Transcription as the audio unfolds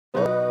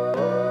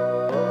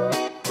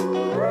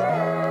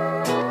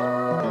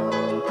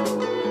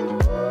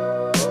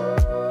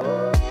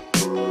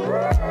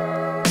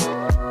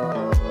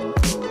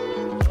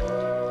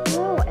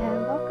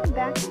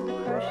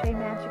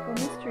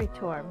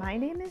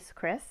is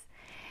Chris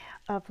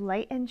of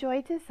Light and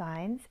Joy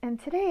Designs, and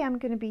today I'm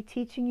going to be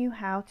teaching you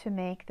how to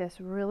make this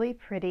really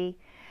pretty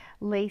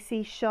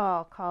lacy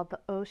shawl called the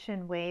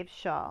Ocean Wave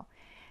Shawl.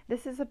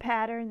 This is a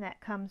pattern that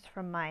comes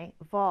from my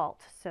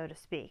vault, so to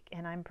speak,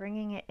 and I'm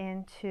bringing it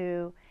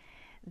into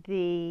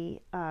the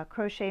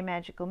Crochet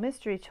Magical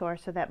Mystery Tour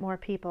so that more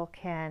people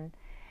can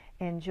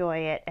enjoy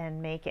it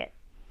and make it.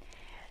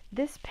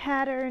 This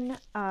pattern,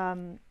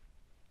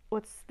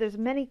 there's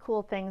many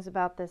cool things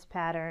about this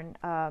pattern.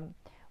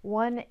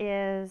 One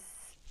is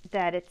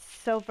that it's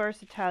so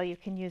versatile you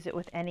can use it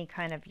with any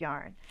kind of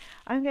yarn.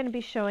 I'm going to be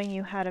showing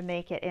you how to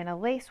make it in a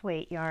lace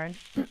weight yarn,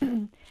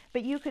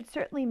 but you could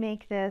certainly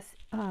make this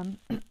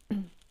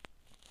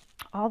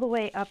all the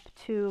way up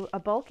to a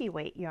bulky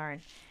weight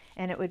yarn,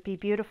 and it would be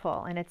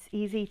beautiful, and it's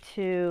easy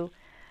to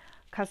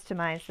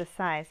customize the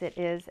size. It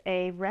is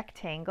a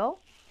rectangle,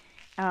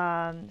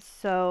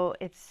 so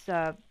it's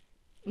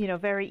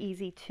very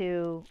easy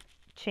to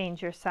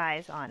change your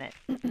size on it.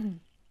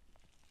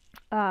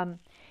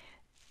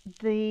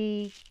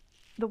 The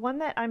one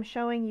that I'm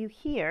showing you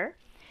here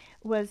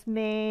was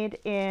made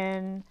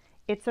in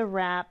It's a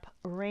Wrap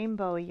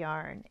rainbow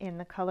yarn in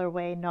the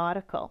colorway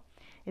Nautical.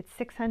 It's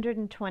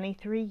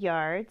 623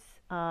 yards.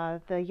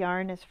 The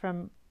yarn is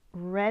from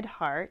Red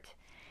Heart,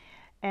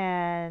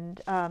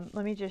 and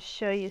let me just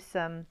show you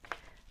some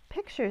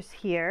pictures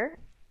here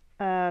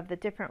of the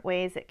different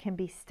ways it can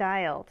be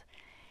styled.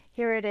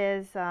 Here it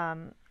is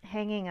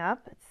hanging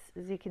up.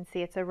 As you can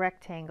see, it's a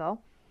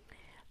rectangle,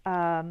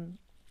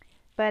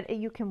 but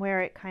you can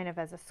wear it kind of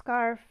as a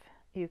scarf.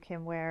 You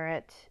can wear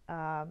it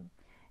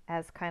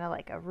as kind of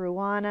like a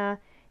ruana.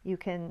 You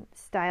can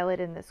style it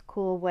in this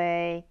cool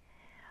way.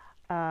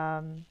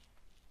 You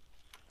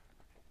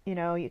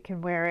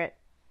can wear it,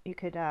 you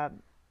could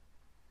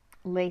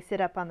lace it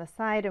up on the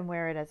side and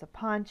wear it as a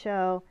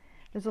poncho.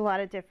 There's a lot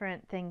of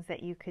different things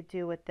that you could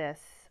do with this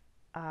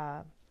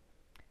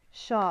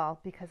shawl,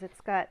 because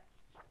it's got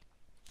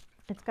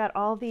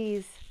all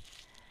these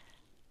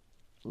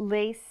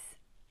lace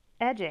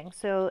edging,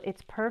 so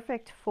it's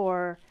perfect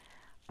for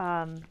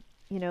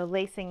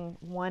lacing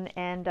one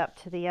end up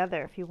to the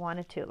other if you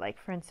wanted to. Like,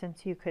 for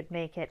instance, you could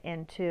make it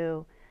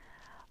into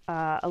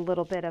a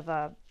little bit of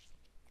a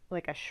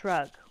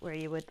shrug, where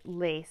you would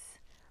lace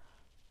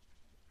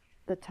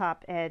the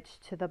top edge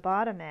to the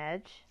bottom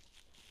edge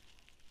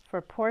for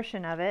a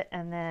portion of it,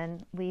 and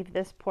then leave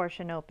this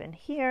portion open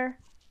here,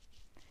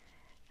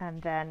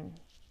 and then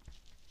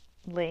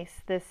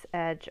lace this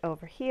edge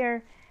over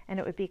here, and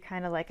it would be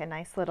kind of like a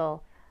nice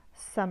little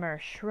summer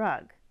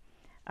shrug.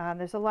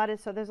 There's a lot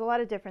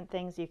of different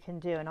things you can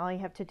do, and all you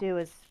have to do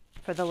is,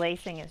 for the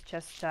lacing, is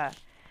just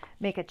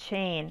make a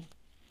chain.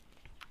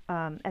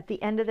 At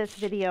the end of this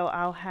video,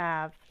 I'll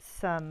have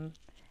some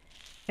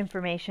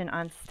information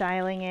on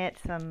styling it,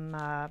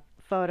 some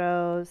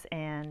photos,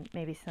 and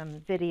maybe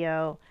some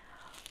video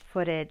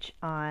footage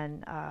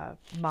on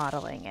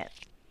modeling it.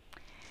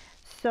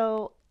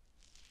 So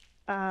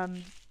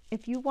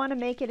if you want to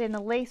make it in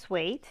a lace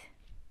weight,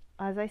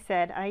 as I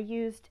said, I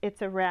used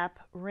It's a Wrap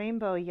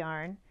rainbow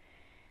yarn.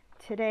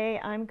 Today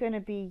I'm going to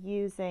be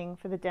using,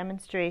 for the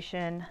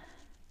demonstration,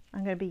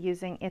 I'm going to be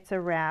using It's a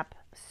Wrap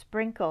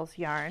sprinkles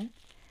yarn.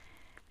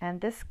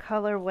 And this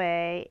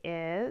colorway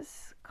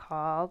is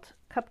called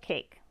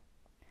Cupcake.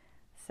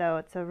 So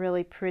it's a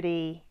really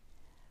pretty,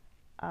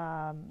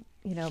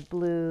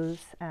 blues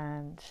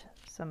and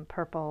some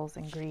purples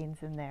and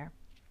greens in there.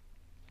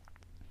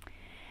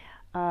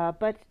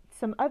 But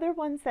some other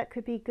ones that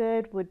could be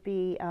good would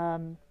be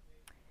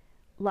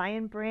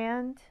Lion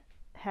Brand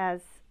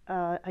has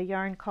a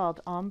yarn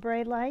called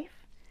Ombre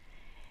Life,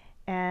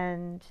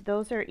 and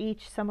those are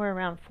each somewhere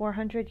around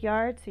 400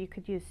 yards, so you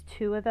could use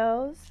 2 of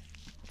those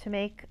to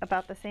make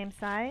about the same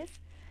size.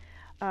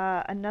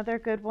 Another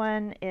good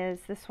one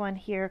is this one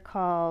here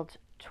called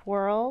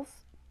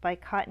Twirls by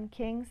Cotton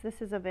Kings.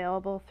 This is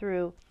available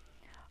through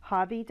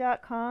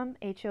hobby.com,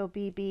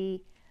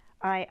 HOBBII.com,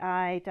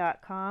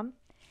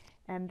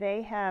 and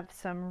they have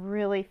some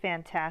really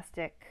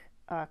fantastic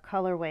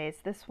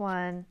colorways. This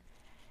one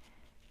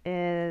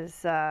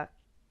is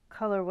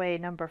colorway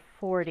number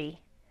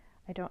 40.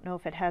 I don't know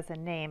if it has a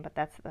name, but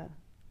that's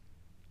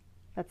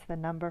the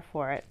number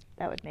for it.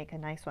 That would make a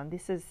nice one.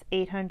 This is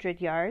 800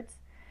 yards.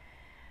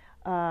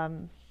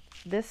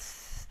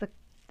 This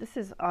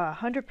is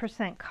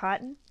 100%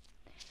 cotton,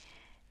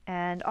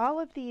 and all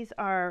of these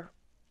are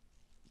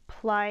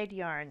plied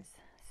yarns.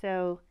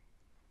 So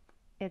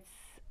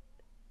it's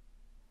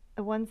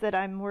the ones that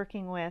I'm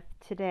working with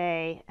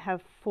today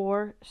have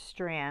 4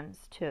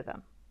 strands to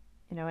them,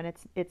 and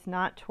it's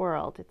not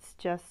twirled. It's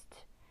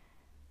just,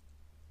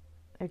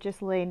 they're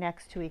just lay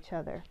next to each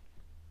other.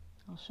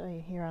 I'll show you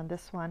here on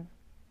this one.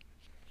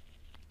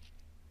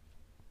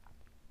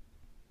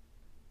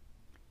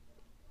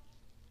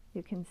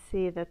 You can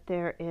see that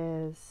there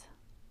is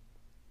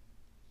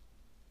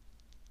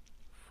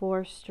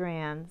 4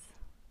 strands,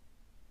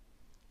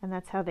 and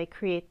that's how they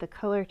create the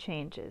color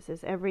changes,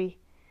 is every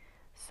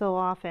so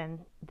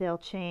often they'll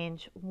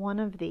change one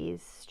of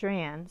these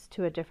strands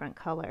to a different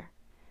color,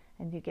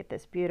 and you get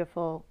this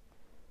beautiful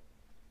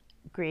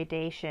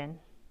gradation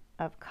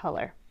of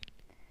color.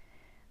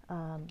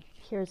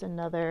 Here's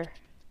another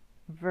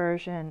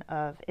version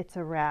of It's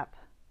a Wrap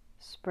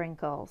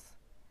sprinkles.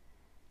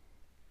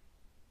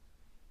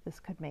 This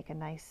could make a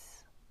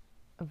nice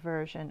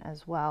version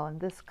as well, and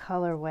this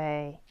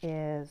colorway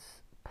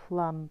is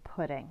Plum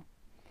Pudding,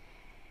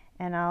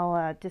 and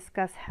I'll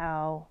discuss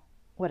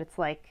what it's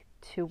like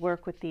to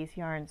work with these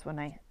yarns when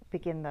I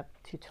begin the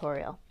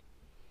tutorial.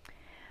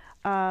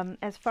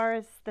 As far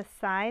as the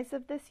size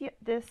of this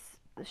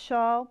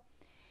shawl,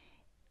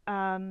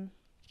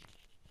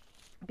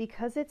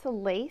 because it's a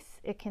lace,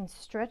 it can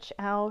stretch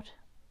out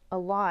a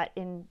lot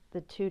in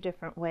the two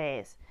different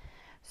ways.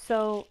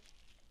 So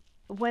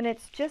when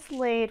it's just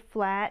laid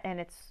flat and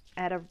it's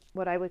at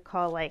what I would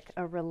call like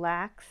a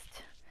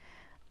relaxed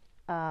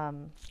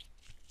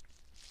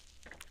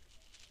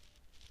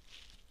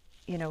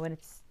when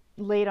it's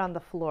laid on the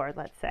floor,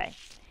 let's say,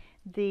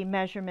 the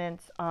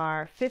measurements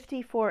are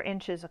 54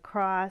 inches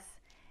across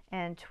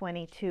and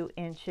 22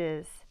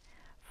 inches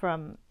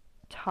from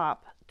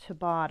top to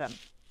bottom.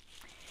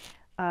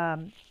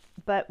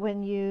 But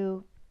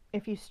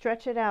if you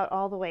stretch it out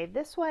all the way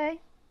this way,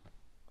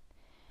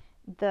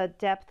 the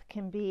depth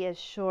can be as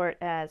short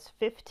as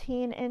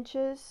 15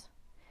 inches.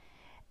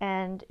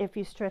 And if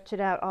you stretch it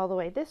out all the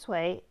way this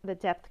way, the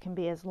depth can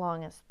be as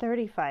long as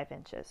 35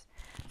 inches.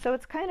 So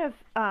it's kind of,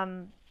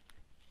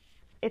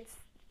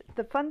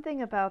 the fun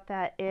thing about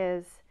that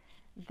is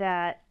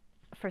that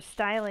for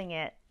styling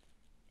it,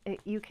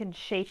 you can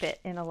shape it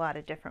in a lot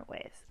of different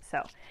ways.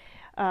 So,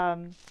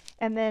 and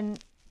then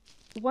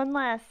one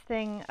last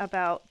thing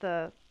about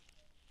the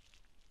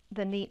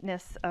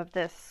neatness of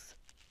this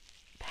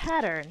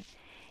pattern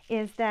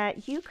is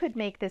that you could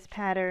make this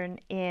pattern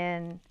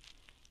in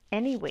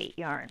any weight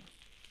yarn.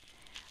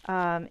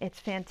 It's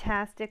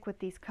fantastic with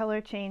these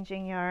color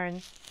changing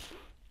yarns.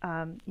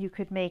 You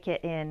could make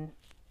it in,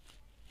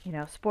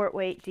 sport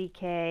weight,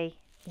 DK,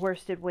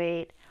 worsted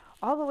weight,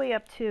 all the way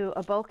up to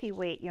a bulky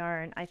weight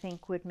yarn. I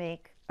think would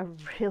make a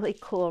really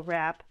cool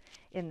wrap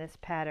in this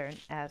pattern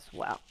as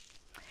well.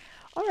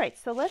 All right,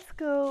 so let's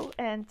go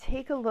and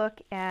take a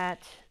look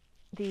at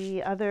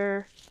the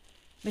other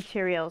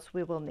materials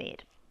we will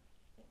need.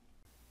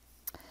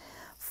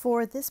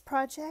 For this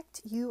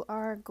project, you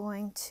are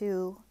going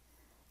to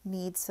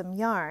need some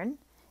yarn.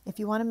 If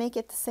you want to make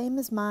it the same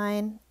as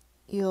mine,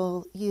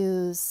 you'll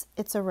use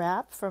It's a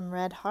Wrap from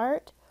Red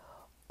Heart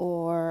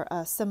or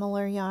a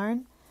similar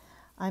yarn.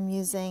 I'm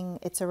using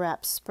It's a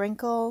Wrap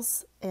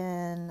Sprinkles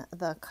in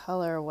the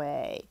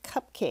colorway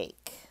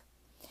Cupcake.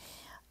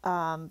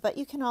 But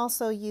you can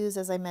also use,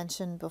 as I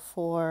mentioned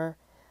before,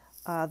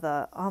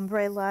 the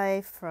Ombre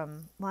Life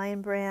from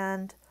Lion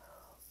Brand,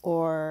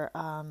 or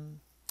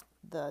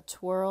the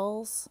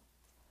Twirls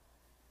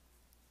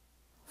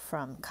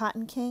from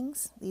Cotton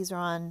Kings. These are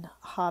on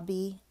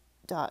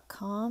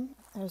hobby.com.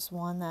 There's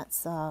one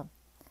that's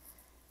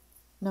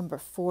number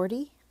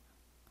 40.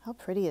 How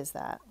pretty is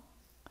that?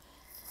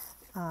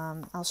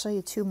 I'll show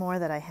you two more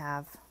that I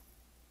have.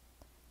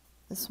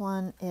 This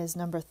one is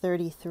number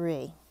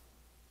 33.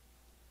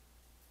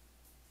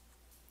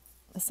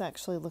 This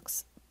actually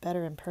looks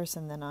better in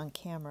person than on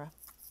camera,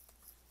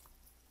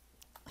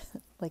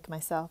 like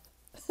myself.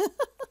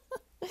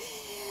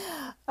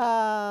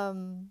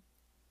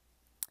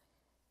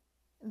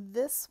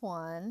 This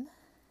one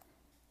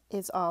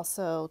is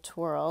also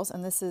Twirls,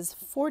 and this is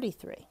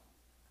 43.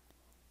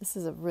 This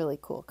is a really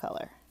cool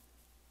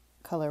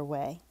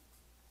colorway.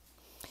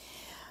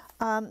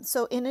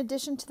 So in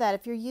addition to that,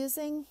 if you're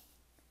using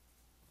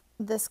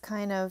this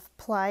kind of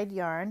plied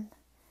yarn,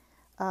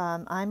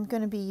 I'm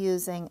going to be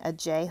using a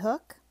J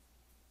hook.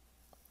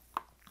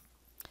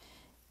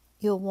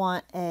 You'll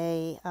want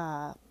a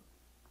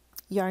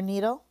yarn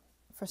needle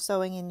for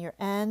sewing in your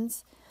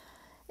ends.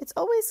 It's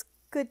always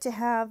good to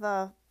have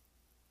a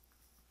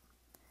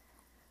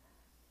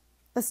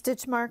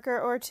stitch marker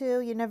or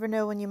two. You never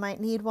know when you might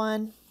need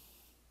one.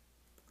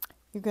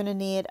 You're going to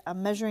need a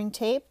measuring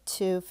tape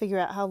to figure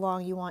out how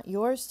long you want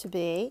yours to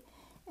be,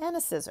 and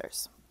a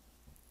scissors.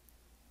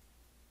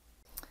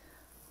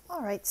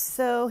 All right,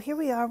 so here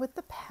we are with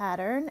the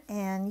pattern,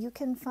 and you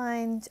can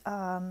find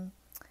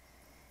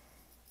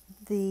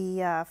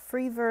the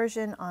free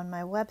version on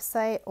my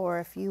website, or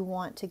if you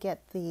want to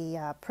get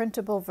the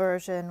printable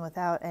version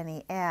without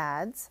any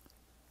ads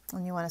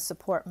and you want to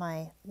support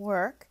my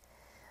work,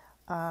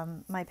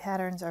 my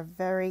patterns are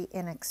very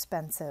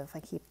inexpensive.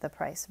 I keep the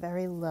price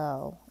very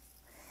low.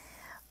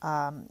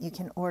 You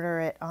can order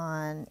it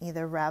on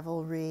either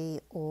Ravelry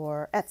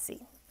or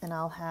Etsy, and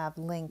I'll have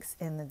links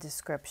in the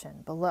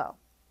description below.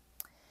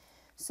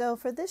 So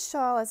for this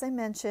shawl, as I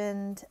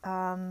mentioned,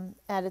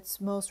 at its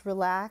most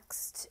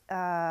relaxed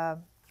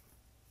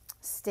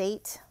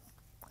state,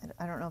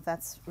 I don't know if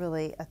that's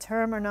really a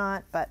term or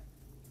not, but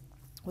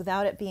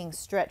without it being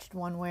stretched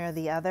one way or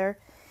the other,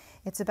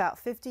 it's about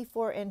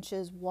 54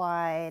 inches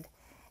wide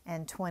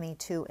and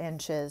 22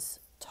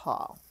 inches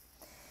tall.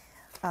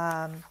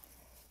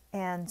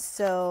 And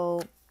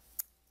so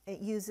it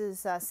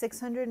uses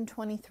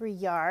 623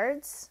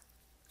 yards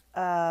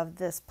of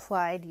this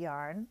plied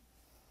yarn.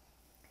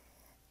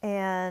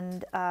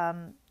 And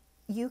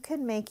you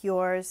can make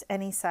yours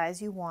any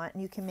size you want,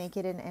 and you can make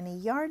it in any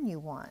yarn you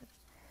want.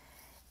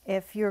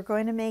 If you're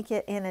going to make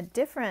it in a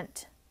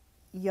different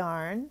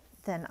yarn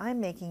than I'm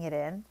making it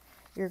in,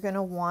 you're going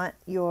to want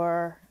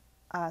your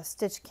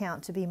stitch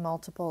count to be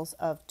multiples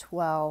of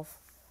 12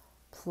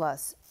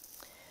 plus.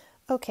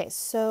 Okay,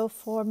 so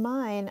for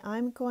mine,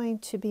 I'm going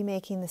to be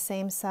making the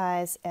same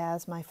size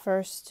as my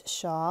first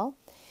shawl,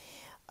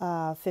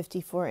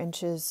 54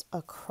 inches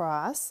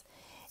across,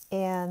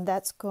 and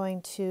that's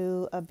going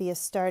to be a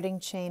starting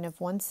chain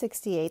of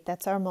 168.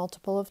 That's our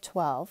multiple of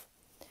 12,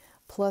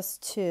 plus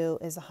 2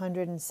 is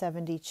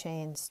 170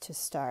 chains to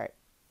start.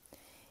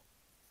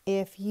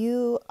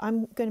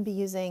 I'm going to be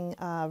using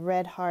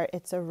Red Heart,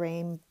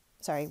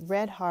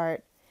 Red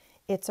Heart,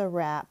 It's a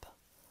Wrap.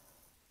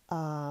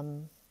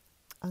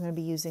 I'm going to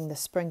be using the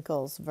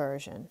sprinkles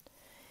version,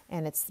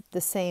 and it's the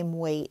same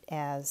weight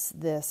as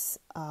this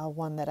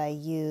one that I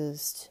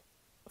used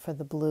for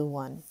the blue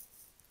one.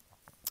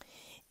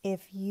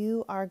 If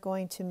you are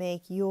going to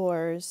make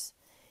yours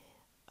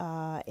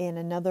in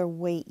another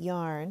weight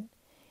yarn,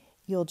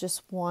 you'll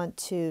just want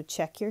to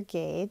check your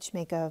gauge,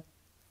 make a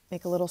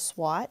little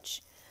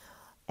swatch,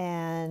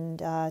 and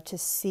to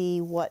see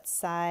what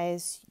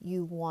size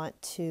you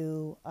want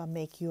to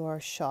make your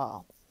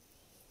shawl.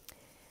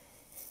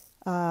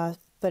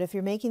 But if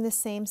you're making the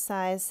same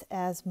size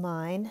as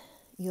mine,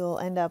 you'll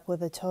end up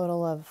with a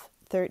total of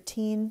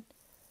 13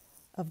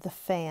 of the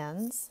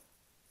fans,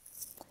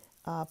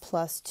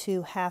 plus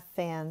 2 half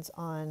fans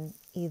on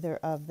either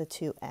of the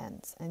 2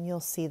 ends. And you'll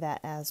see that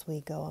as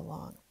we go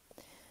along.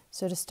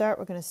 So to start,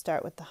 we're going to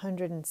start with the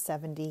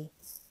 170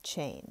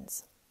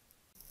 chains.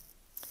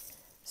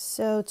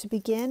 So to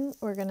begin,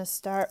 we're going to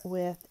start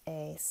with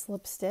a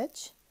slip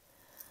stitch.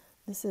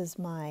 This is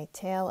my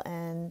tail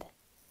end,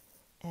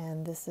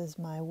 and this is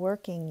my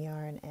working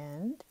yarn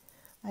end.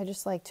 I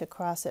just like to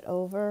cross it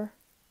over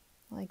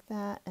like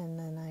that, and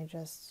then I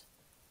just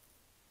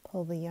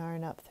pull the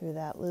yarn up through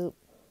that loop.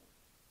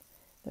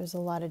 There's a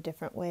lot of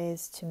different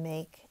ways to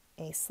make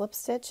a slip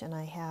stitch, and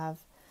I have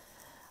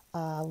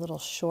a little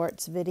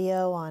shorts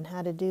video on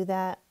how to do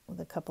that with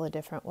a couple of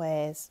different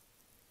ways.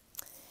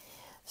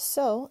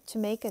 So to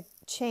make a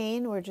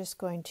chain, we're just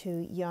going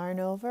to yarn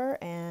over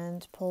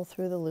and pull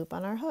through the loop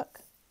on our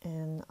hook.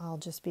 And I'll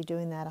just be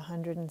doing that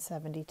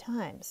 170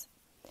 times.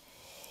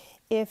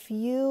 If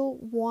you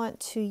want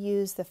to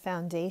use the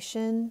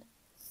foundation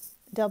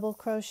double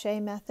crochet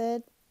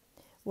method,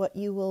 what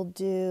you will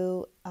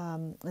do,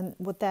 and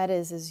what that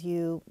is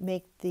you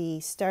make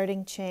the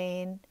starting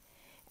chain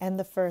and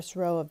the first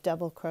row of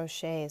double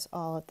crochets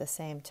all at the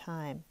same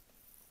time,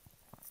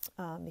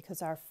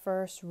 because our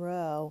first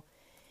row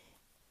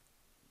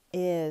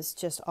is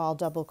just all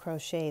double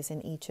crochets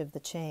in each of the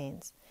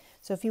chains.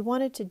 So if you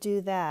wanted to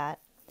do that,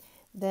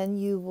 then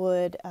you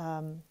would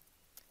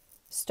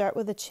start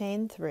with a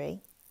chain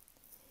 3,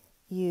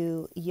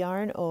 you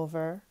yarn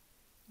over,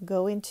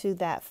 go into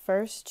that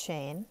first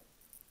chain,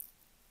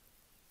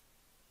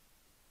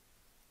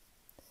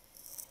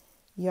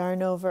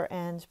 yarn over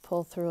and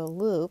pull through a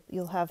loop.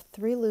 You'll have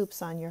 3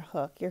 loops on your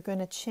hook. You're going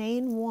to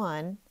chain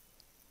 1,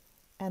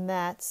 and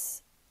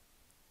that's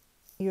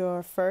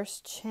your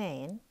first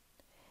chain,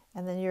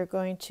 and then you're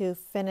going to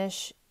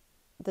finish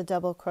the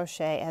double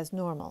crochet as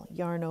normal.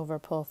 Yarn over,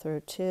 pull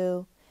through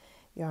 2,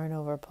 yarn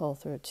over, pull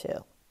through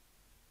 2.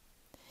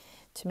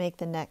 To make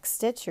the next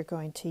stitch, you're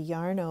going to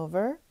yarn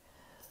over,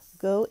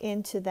 go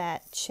into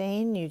that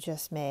chain you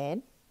just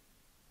made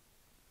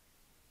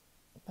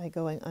by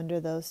going under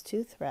those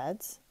 2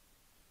 threads,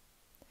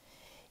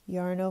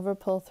 yarn over,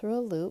 pull through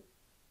a loop.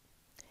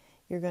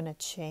 You're going to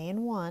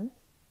chain 1.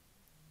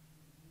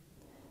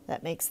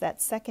 That makes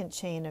that second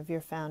chain of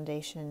your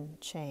foundation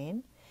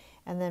chain,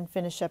 and then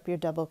finish up your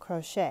double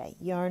crochet.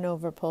 Yarn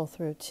over, pull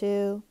through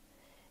 2,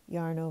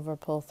 yarn over,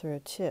 pull through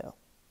 2.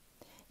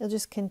 You'll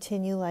just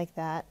continue like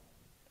that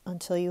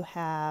until you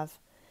have,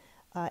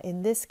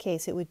 in this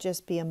case, it would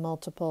just be a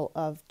multiple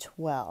of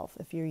 12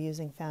 if you're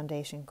using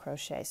foundation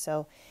crochet.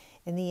 So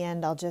in the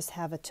end, I'll just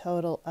have a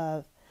total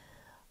of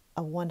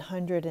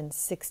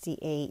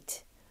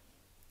 168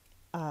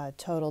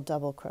 total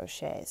double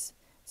crochets.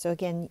 So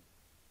again,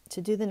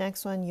 to do the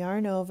next one,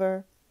 yarn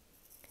over.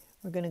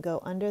 We're going to go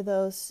under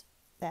those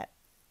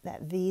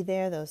that V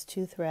there, those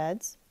 2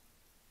 threads.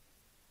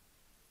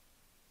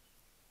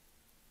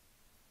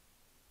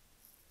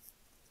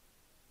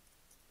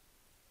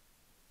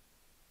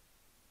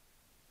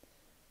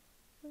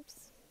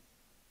 Oops.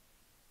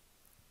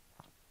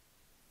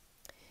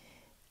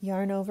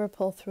 Yarn over,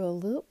 pull through a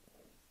loop,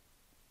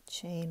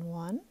 chain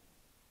 1,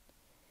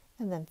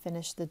 and then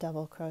finish the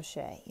double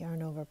crochet.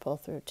 Yarn over, pull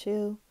through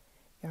 2,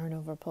 yarn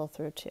over, pull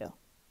through 2.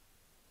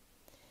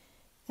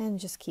 And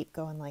just keep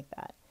going like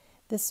that.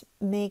 This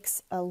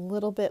makes a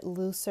little bit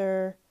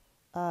looser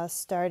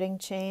starting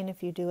chain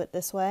if you do it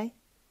this way,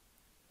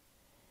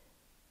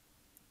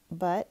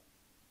 but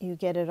you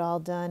get it all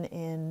done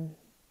in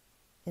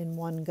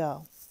one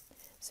go.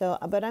 So,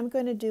 but I'm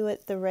going to do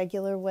it the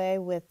regular way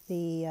with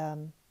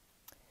the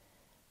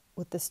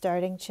with the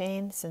starting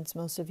chain, since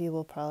most of you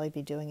will probably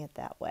be doing it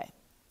that way.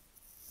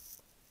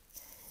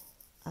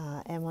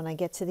 And when I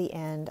get to the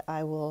end,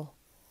 I will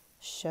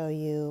show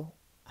you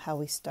how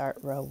we start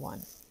row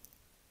 1.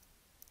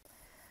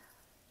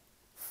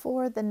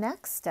 For the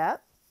next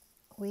step,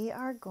 we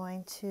are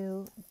going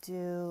to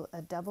do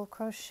a double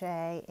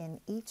crochet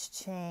in each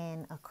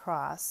chain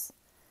across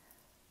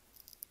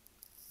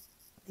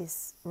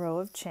this row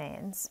of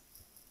chains.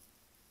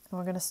 And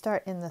we're going to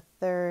start in the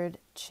 3rd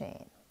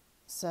chain.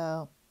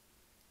 So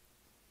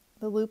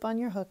the loop on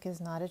your hook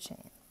is not a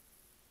chain.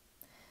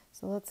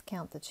 So let's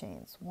count the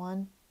chains.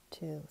 1,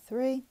 2,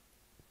 3.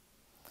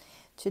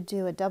 To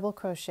do a double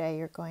crochet,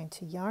 you're going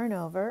to yarn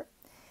over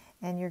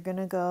and you're going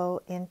to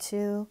go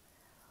into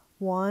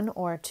 1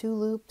 or 2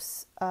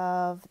 loops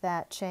of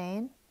that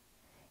chain,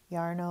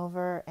 yarn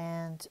over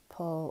and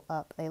pull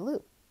up a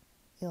loop.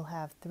 You'll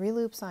have 3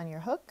 loops on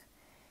your hook.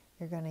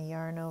 You're going to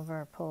yarn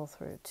over, pull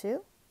through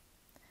 2,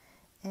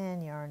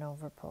 and yarn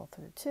over, pull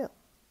through 2.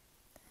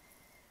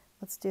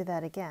 Let's do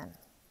that again.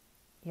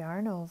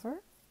 Yarn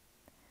over.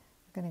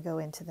 We're going to go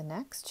into the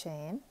next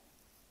chain.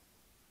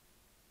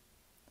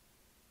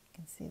 You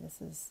can see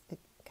it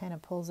kind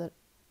of pulls it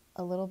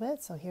a little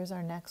bit. So here's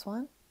our next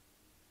one.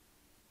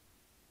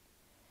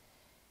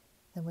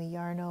 Then we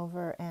yarn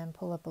over and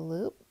pull up a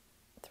loop.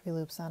 3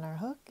 loops on our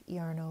hook.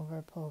 Yarn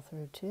over, pull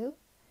through 2.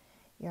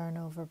 Yarn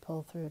over,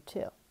 pull through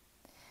 2.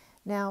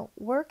 Now,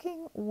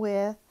 working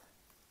with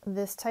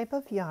this type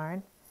of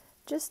yarn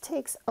just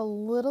takes a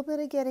little bit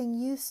of getting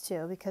used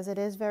to because it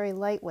is very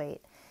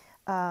lightweight.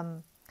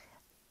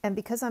 And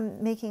because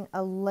I'm making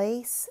a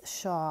lace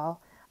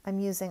shawl, I'm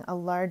using a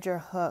larger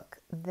hook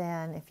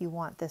than if you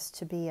want this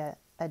to be a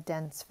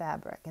dense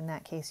fabric. In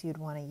that case, you'd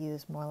want to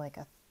use more like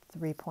a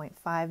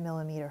 3.5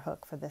 millimeter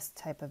hook for this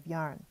type of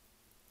yarn.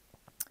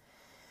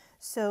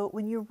 So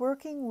when you're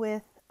working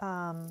with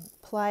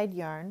plied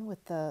yarn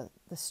with the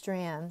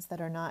strands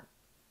that are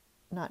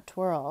not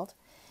twirled,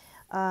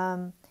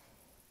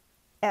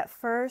 at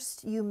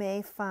first you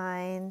may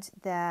find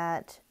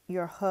that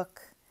your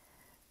hook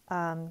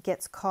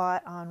gets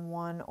caught on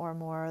one or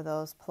more of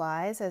those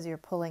plies as you're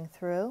pulling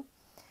through.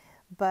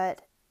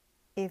 But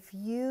if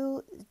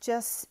you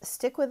just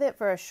stick with it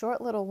for a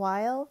short little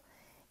while,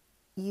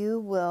 you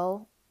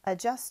will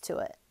adjust to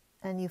it.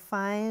 And you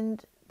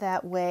find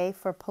that way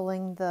for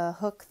pulling the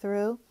hook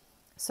through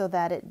so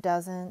that it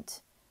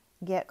doesn't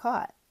get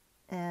caught.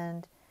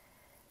 And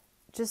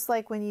just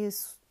like when you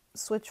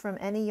switch from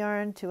any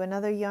yarn to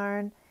another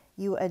yarn,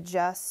 you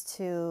adjust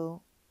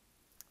to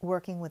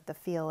working with the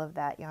feel of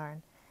that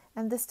yarn.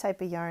 And this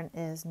type of yarn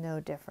is no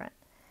different.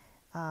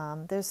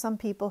 There's some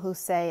people who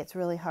say it's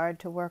really hard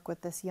to work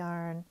with this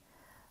yarn,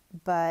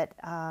 but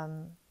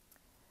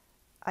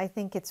I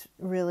think it's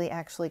really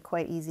actually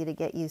quite easy to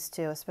get used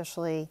to,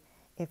 especially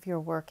if you're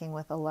working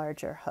with a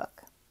larger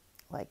hook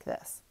like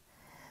this.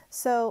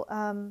 So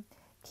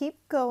keep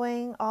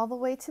going all the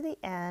way to the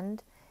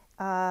end.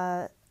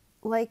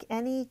 Like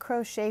any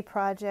crochet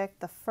project,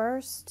 the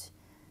first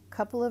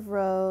couple of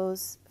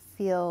rows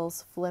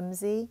feels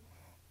flimsy,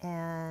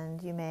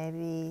 and you may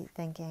be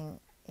thinking,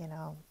 you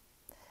know,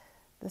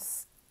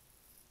 this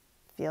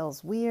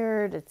feels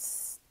weird.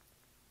 It's,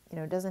 you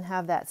know, doesn't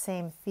have that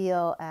same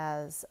feel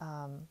as,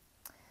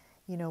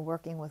 you know,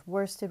 working with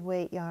worsted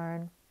weight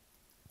yarn.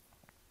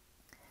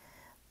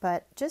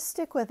 But just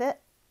stick with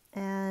it,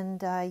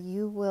 and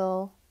you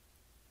will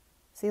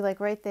see, like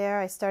right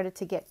there, I started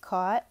to get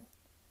caught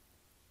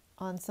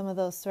on some of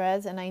those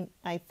threads, and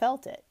I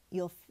felt it.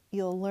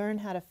 You'll learn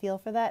how to feel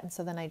for that, and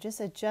so then I just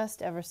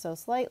adjust ever so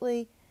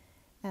slightly,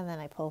 and then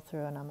I pull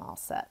through, and I'm all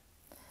set.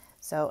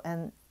 So,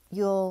 and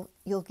you'll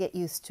get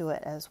used to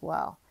it as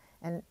well.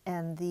 And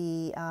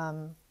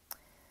the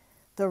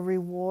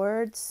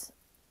rewards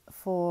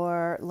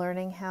for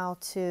learning how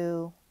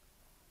to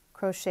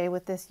crochet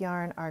with this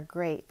yarn are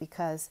great,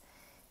 because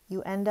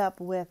you end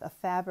up with a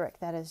fabric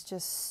that is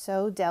just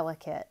so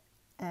delicate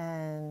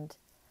and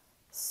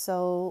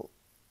so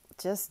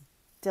just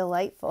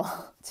delightful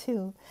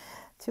to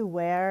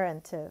wear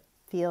and to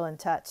feel and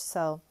touch.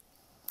 So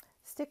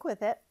stick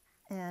with it,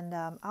 and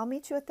I'll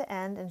meet you at the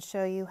end and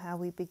show you how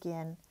we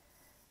begin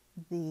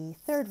the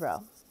 3rd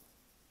row.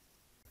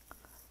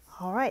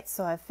 All right,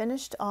 so I've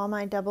finished all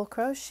my double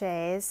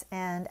crochets,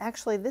 and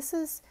actually this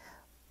is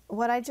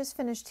what I just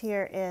finished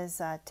here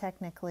is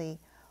technically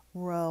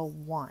row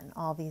 1,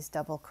 all these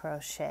double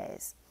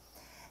crochets.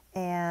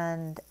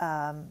 And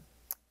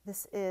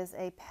this is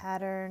a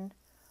pattern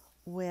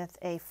with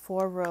a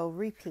 4-row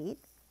repeat,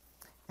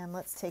 and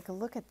let's take a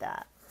look at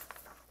that.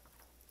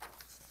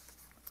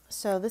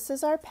 So this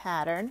is our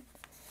pattern,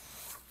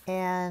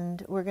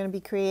 and we're going to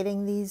be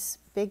creating these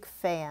big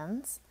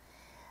fans.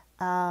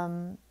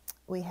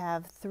 We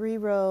have 3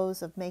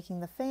 rows of making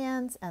the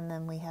fans, and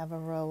then we have a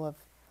row of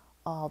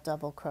all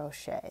double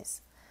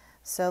crochets.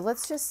 So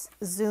let's just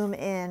zoom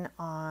in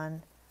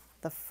on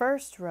the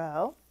first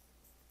row,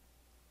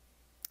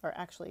 or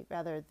actually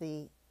rather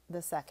the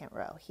second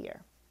row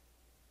here.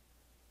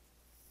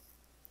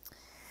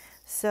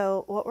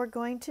 So what we're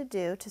going to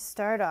do to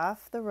start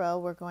off the row,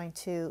 we're going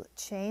to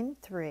chain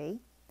 3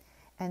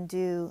 and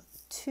do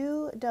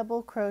 2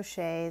 double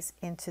crochets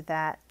into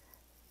that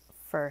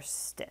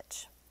first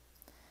stitch.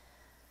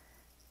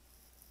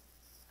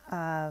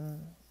 Then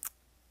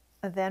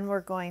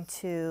we're going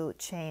to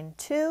chain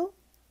 2.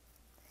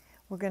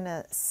 We're going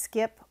to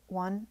skip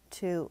 1,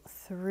 2,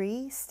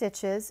 3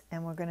 stitches,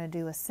 and we're going to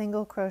do a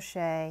single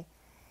crochet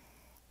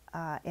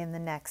in the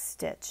next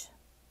stitch.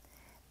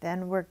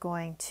 Then we're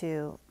going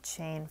to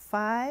chain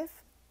 5.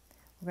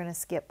 We're going to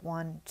skip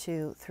 1,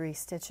 2, 3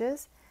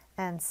 stitches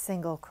and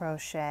single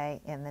crochet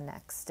in the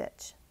next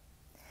stitch.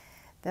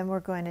 Then we're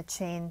going to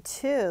chain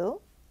 2.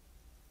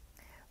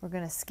 We're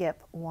going to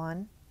skip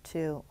 1,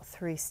 2,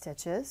 3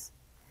 stitches,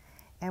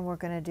 and we're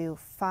going to do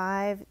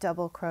 5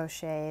 double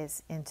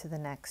crochets into the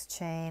next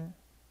chain.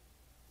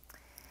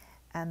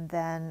 And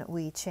then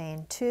we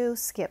chain 2,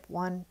 skip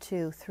 1,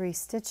 2, 3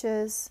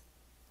 stitches,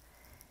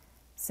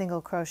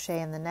 single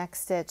crochet in the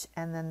next stitch,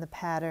 and then the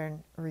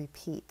pattern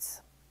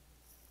repeats.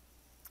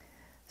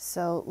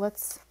 So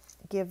let's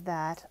give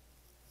that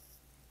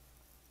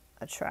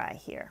a try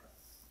here.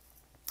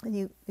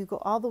 You go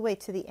all the way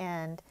to the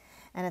end,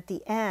 and at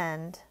the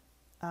end,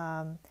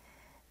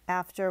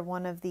 after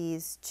one of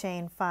these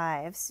chain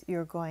 5s,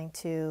 you're going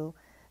to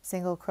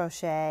single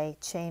crochet,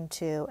 chain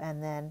 2,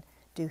 and then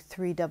do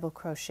 3 double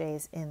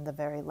crochets in the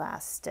very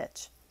last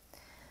stitch.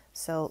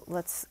 So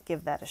let's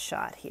give that a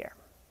shot here.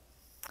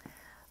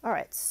 All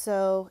right,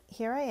 so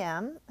here I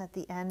am at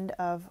the end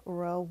of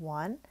row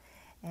 1,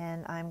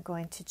 and I'm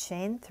going to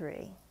chain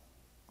 3.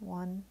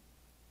 1,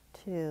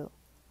 2,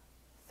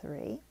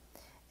 3,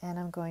 and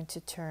I'm going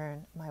to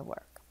turn my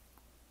work.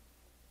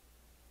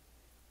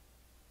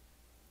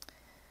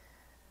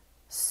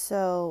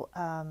 So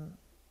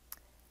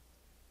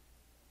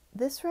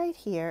this right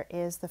here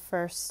is the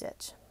first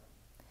stitch,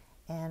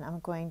 and I'm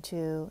going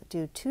to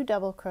do 2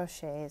 double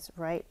crochets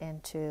right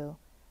into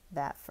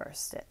that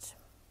first stitch.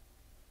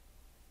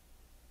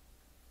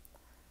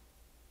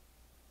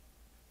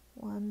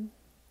 1,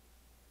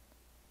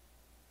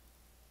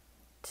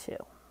 2.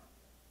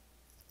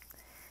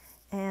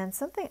 And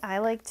something I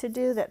like to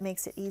do that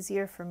makes it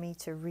easier for me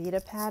to read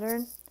a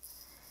pattern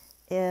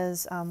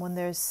is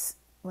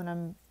when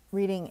I'm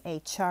reading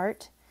a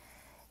chart,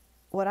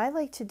 what I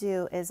like to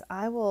do is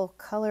I will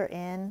color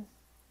in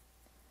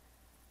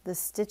the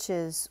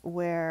stitches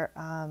where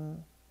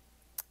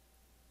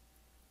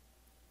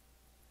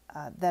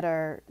that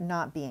are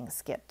not being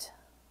skipped,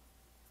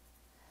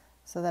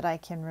 so that I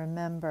can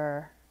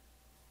remember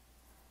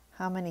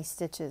how many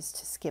stitches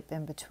to skip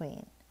in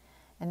between.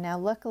 And now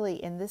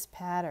luckily in this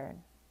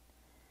pattern,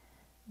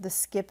 the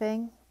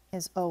skipping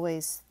is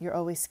you're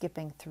always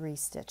skipping 3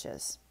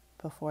 stitches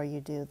before you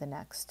do the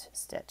next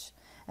stitch.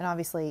 And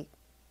obviously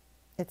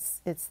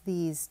it's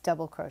these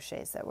double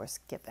crochets that we're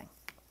skipping.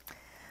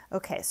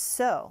 Okay,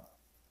 so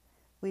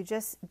we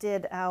just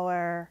did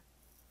our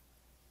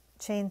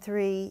chain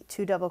 3,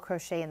 2 double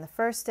crochet in the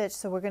first stitch,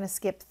 so we're going to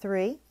skip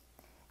 3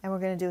 and we're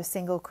going to do a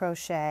single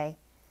crochet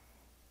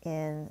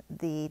in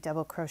the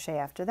double crochet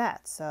after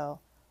that. So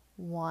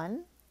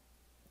 1,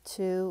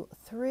 2,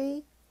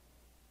 3,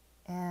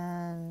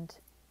 and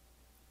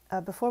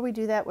before we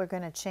do that, we're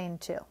going to chain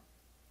 2.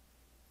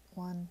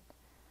 1,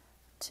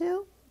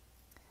 2,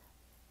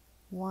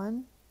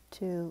 1,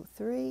 2,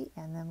 3,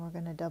 and then we're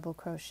going to double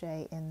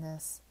crochet in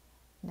this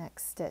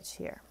next stitch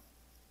here.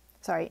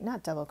 Sorry,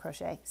 not double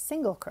crochet,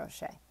 single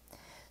crochet.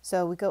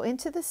 So we go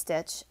into the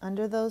stitch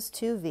under those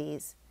 2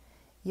 V's,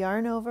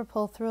 yarn over,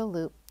 pull through a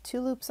loop, 2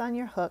 loops on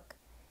your hook,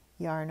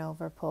 yarn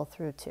over, pull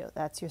through 2.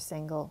 That's your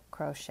single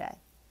crochet.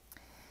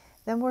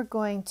 Then we're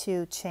going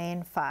to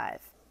chain 5.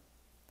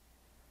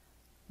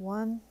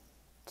 1,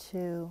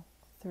 2,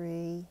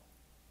 3,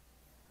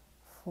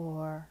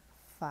 4,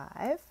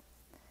 5.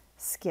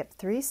 Skip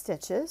 3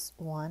 stitches,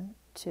 1,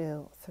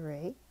 2,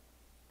 3,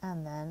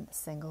 and then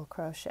single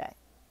crochet.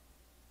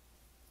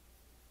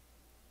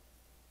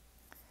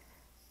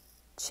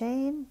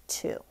 Chain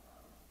 2.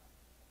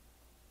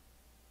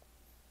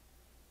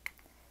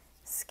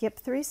 Skip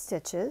 3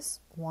 stitches,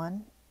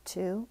 1,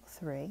 2,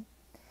 3,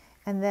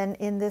 and then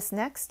in this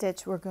next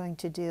stitch we're going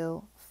to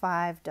do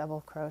 5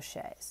 double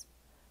crochets.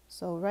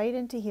 So right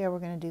into here we're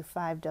going to do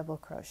 5 double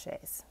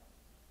crochets.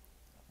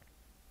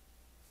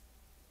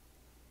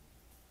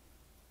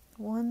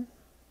 1,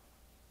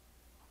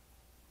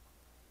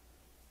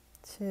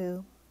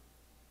 2,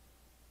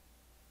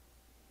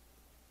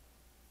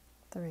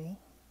 3,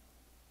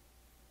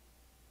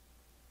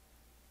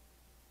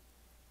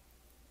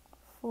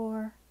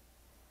 4,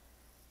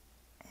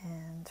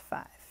 and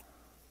 5.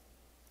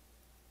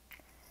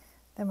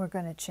 Then we're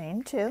going to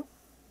chain 2,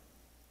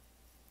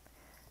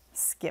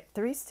 skip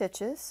 3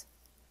 stitches,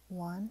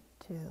 1,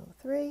 2,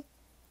 3,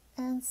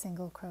 and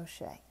single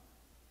crochet.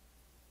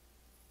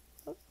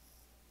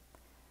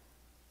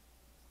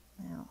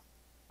 Now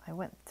I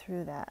went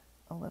through that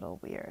a little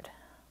weird.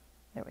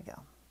 There we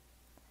go.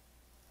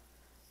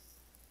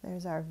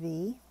 There's our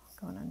V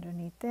going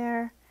underneath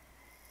there,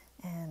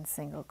 and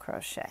single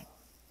crochet.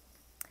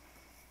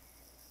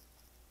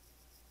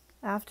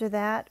 After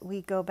that,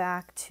 we go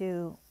back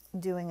to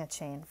doing a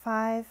chain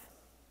 5,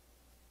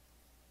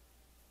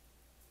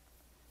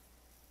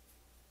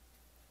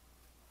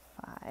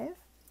 5,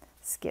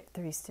 skip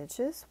 3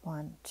 stitches,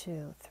 1,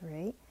 2,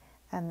 3,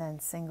 and then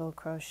single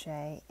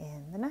crochet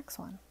in the next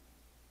one.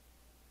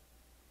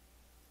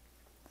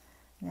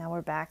 Now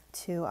we're back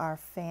to our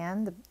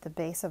fan, the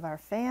base of our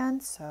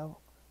fan, so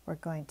we're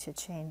going to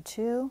chain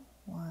 2,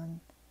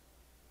 1,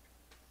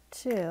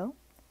 2,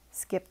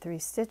 skip 3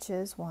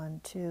 stitches,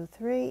 1, 2,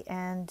 3,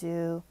 and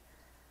do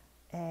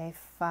a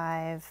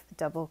 5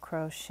 double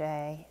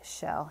crochet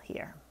shell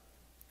here.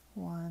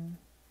 1,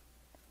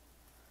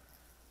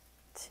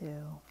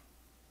 2,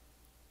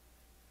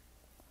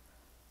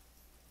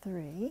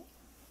 3,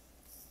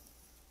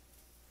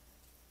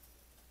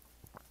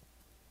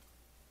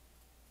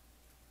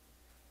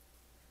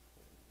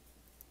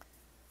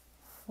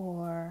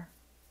 4,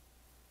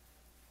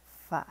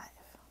 5,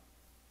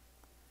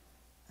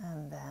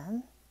 and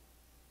then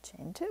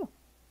chain 2.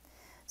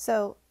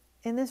 So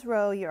in this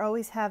row, you're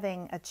always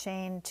having a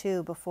chain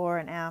 2 before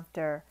and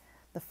after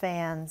the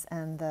fans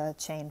and the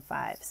chain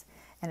 5s,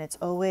 and it's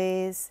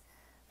always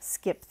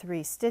skip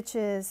 3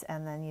 stitches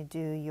and then you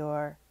do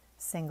your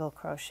single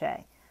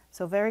crochet.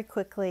 So very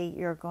quickly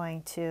you're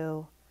going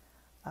to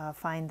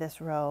find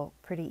this row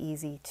pretty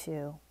easy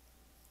to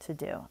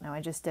do. Now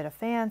I just did a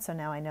fan, so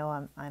now I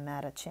know I'm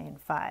at a chain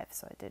 5.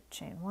 So I did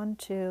chain 1,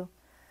 2,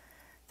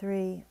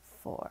 3,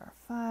 4,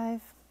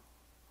 5,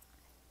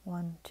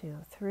 1, 2,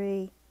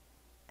 3,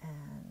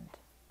 and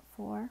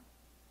 4.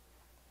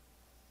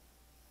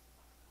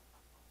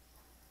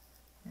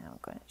 Now I'm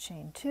going to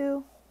chain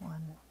 2,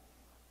 1,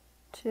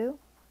 2,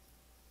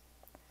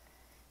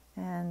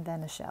 and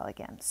then a shell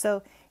again. So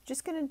you're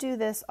just going to do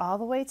this all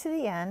the way to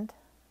the end.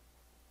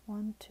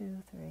 1,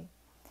 2, 3,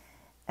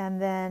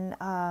 and then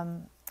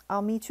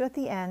I'll meet you at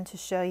the end to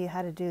show you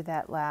how to do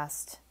that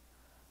last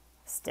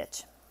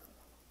stitch.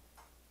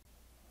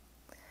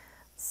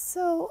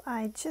 So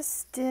I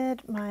just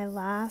did my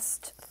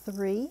last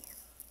 5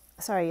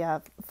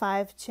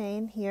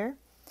 chain here,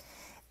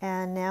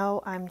 and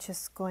now I'm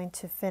just going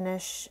to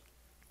finish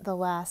the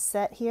last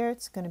set here.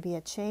 It's going to be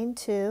a chain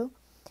 2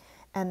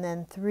 and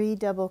then 3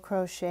 double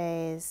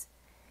crochets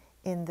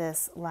in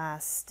this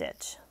last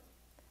stitch.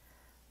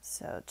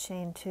 So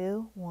chain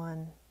 2,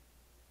 1,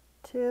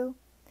 2,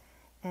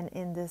 and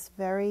in this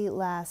very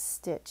last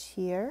stitch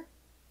here,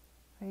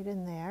 right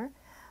in there,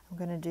 I'm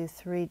going to do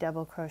 3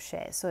 double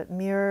crochets. So it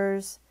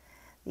mirrors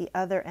the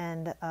other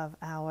end of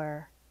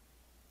our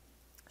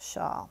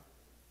shawl.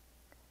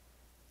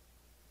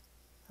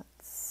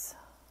 That's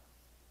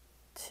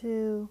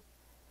 2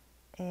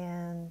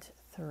 and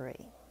 3.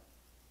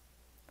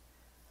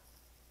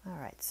 All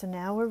right, so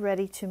now we're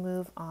ready to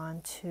move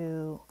on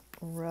to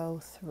row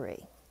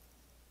 3.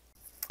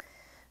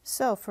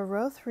 So for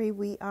row 3,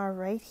 we are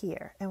right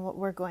here, and what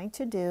we're going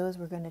to do is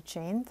we're going to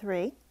chain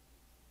 3,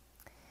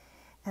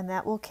 and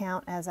that will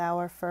count as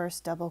our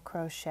first double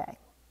crochet.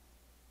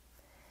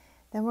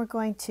 Then we're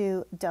going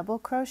to double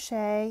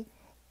crochet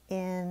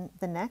in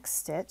the next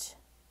stitch,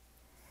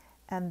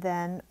 and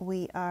then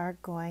we are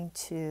going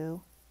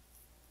to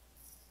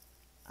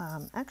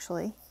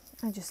actually,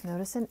 I just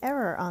noticed an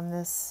error on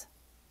this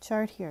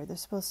chart here.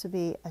 There's supposed to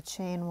be a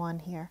chain 1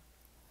 here.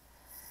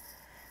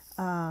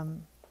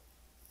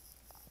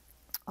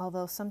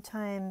 Although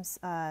sometimes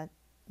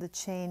the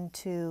chain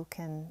 2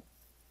 can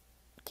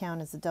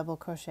count as a double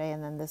crochet,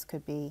 and then this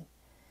could be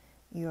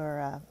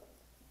your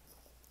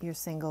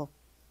single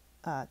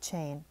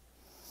chain.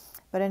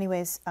 But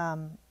anyways,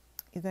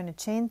 you're going to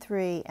chain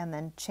 3 and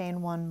then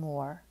chain 1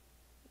 more.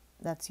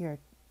 That's your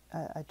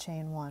a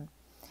chain 1.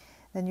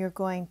 Then you're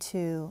going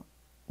to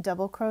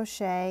double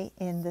crochet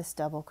in this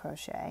double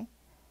crochet,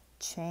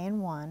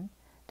 chain 1,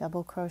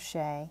 double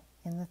crochet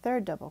in the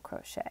third double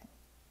crochet.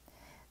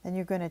 Then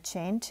you're going to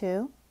chain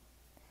 2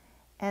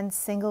 and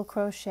single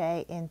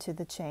crochet into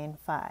the chain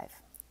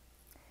 5.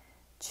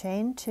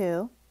 Chain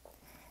 2,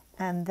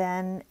 and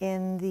then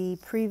in the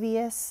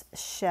previous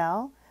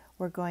shell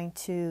we're going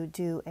to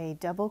do a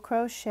double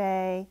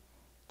crochet,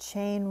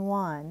 chain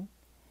 1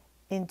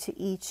 into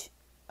each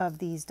of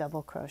these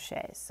double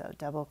crochets. So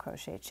double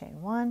crochet,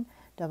 chain 1,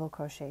 double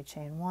crochet,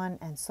 chain 1,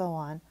 and so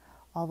on,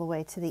 all the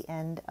way to the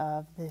end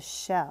of this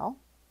shell.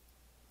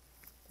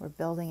 We're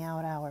building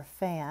out our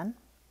fan.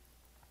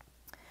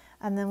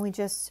 And then we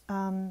just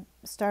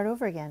start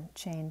over again.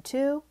 Chain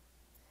 2,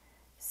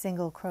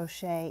 single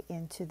crochet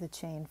into the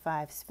chain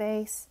 5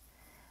 space,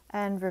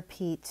 and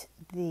repeat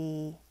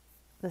the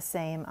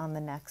same on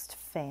the next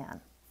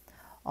fan,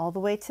 all the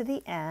way to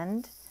the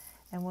end.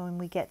 And when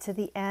we get to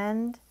the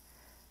end,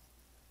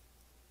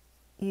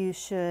 you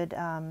should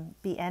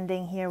be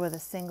ending here with a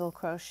single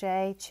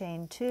crochet,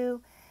 chain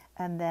 2,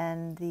 and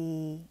then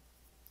the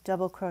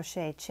double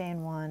crochet,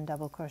 chain 1,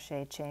 double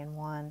crochet, chain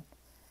 1,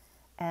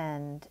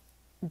 and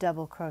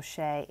double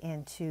crochet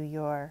into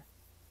your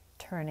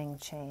turning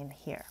chain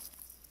here.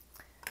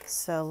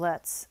 So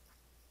let's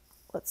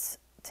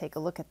take a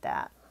look at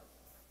that.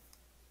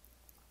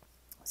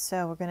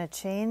 So we're going to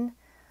chain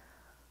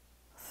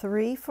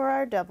 3 for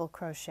our double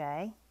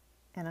crochet,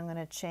 and I'm going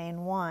to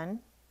chain 1.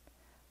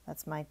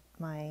 That's my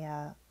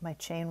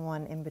chain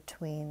 1 in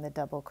between the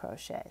double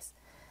crochets.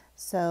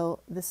 So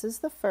this is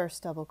the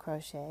first double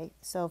crochet.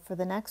 So for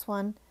the next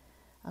one,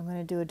 I'm going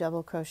to do a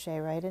double crochet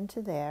right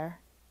into there.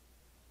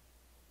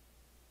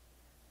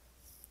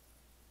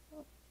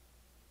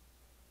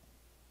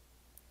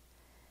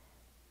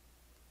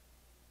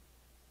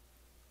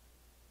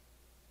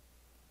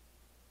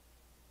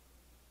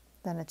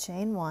 Then a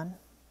chain 1,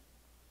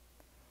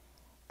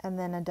 and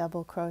then a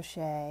double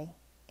crochet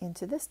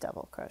into this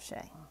double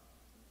crochet.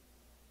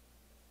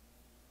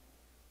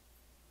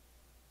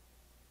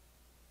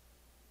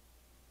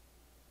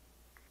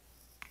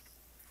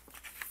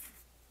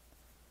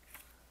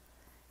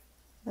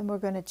 Then we're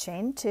going to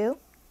chain 2,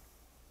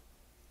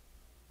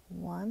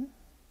 1,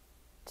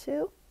 2.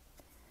 We're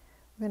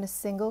going to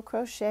single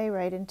crochet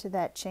right into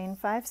that chain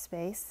 5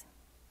 space.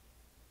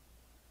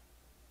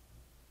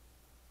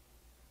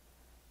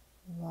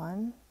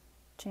 1,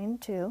 chain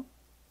 2,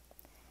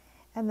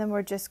 and then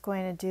we're just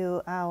going to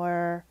do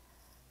our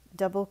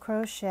double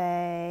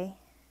crochet,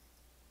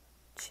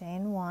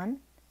 chain 1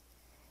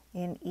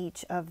 in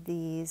each of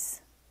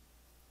these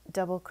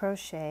double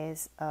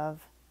crochets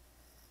of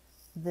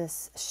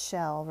this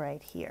shell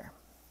right here.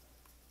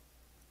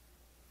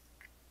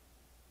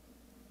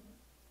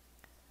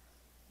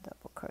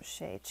 Double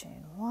crochet,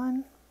 chain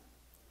 1,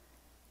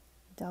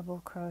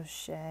 double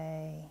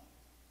crochet,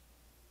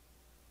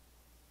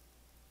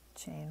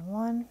 chain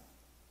 1,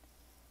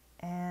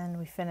 and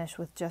we finish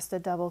with just a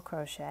double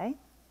crochet,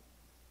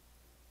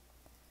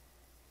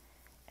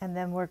 and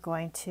then we're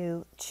going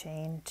to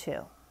chain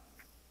 2,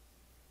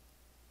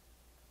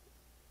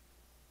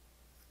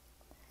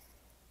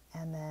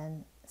 and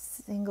then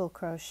single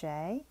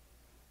crochet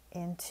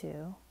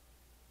into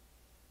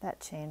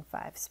that chain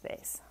 5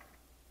 space.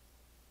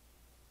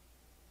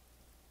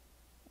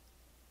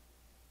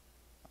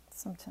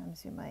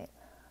 Sometimes you might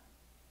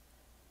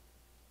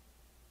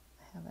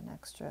have an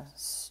extra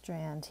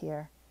strand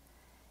here.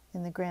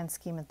 In the grand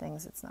scheme of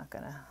things, it's not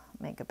going to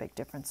make a big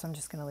difference, so I'm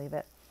just going to leave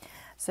it.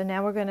 So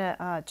now we're going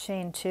to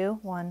chain 2,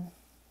 1,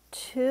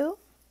 2,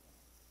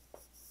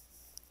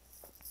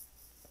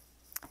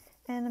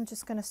 and I'm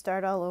just going to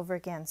start all over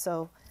again.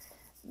 So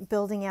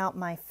building out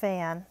my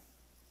fan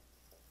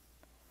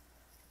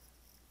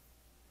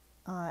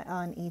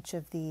on each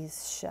of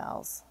these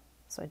shells.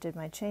 So I did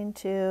my chain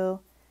 2,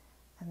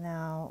 and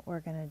now we're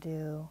going to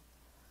do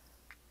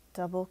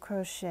double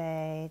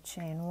crochet,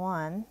 chain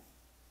 1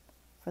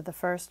 for the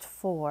first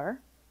 4,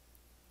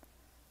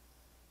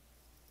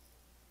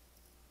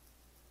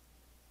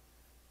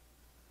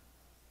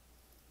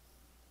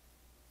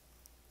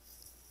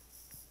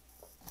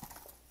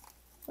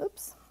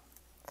 oops,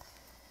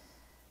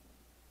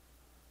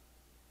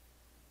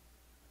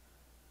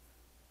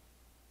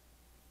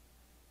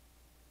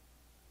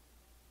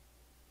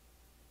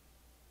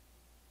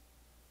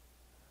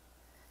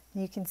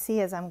 you can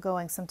see as I'm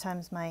going,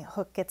 sometimes my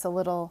hook gets a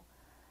little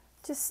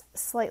just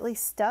slightly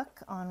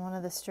stuck on one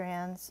of the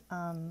strands,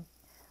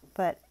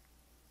 but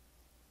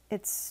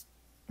it's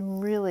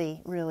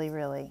really, really,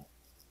 really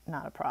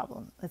not a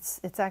problem.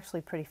 It's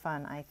actually pretty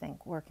fun, I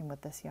think, working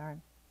with this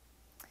yarn.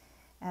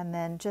 And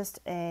then just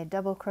a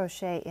double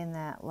crochet in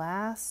that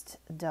last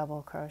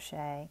double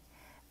crochet,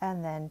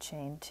 and then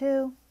chain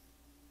 2,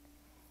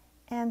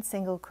 and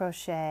single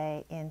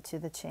crochet into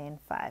the chain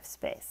 5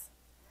 space.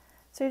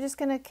 So you're just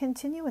going to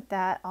continue with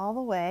that all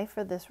the way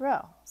for this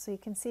row. So you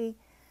can see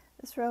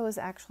this row is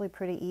actually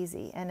pretty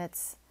easy, and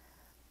it's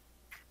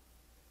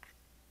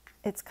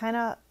kind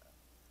of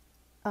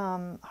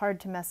hard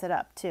to mess it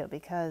up too,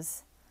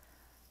 because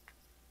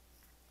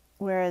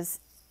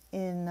whereas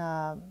in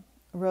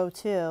row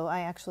 2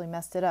 I actually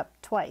messed it up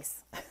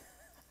twice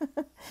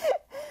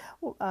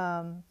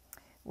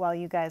while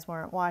you guys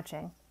weren't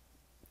watching,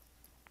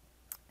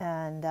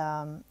 and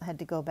I had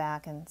to go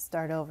back and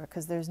start over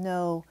because there's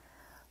no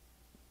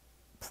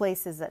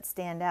places that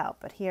stand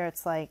out. But here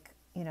it's like,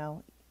 you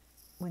know,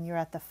 when you're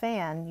at the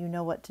fan, you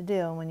know what to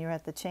do, and when you're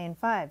at the chain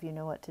 5, you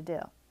know what to do.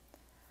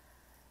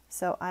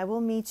 So I will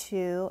meet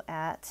you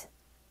at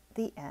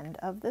the end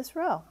of this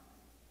row.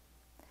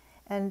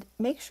 And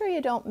make sure you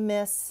don't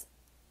miss,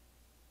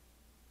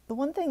 the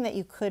one thing that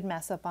you could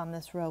mess up on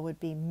this row would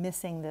be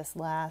missing this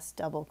last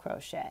double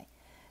crochet,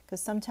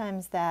 because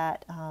sometimes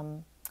that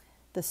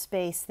the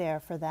space there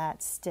for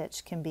that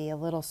stitch can be a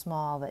little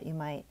small that you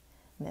might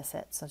miss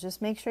it. So just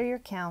make sure you're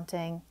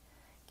counting,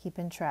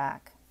 keeping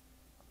track.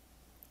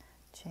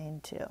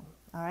 Chain 2.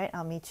 All right,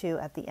 I'll meet you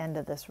at the end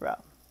of this row.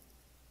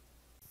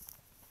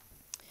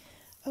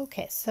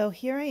 Okay, so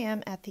here I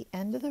am at the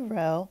end of the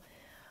row.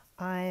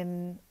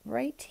 I'm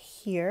right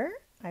here.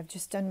 I've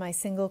just done my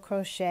single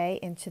crochet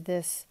into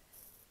this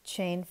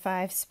chain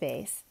 5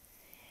 space,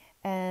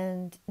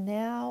 and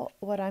now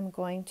what I'm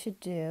going to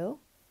do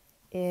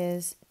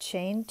is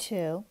chain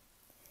 2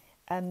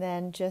 and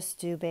then just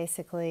do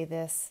basically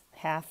this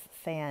half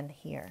fan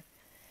here.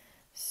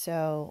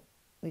 So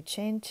we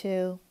chain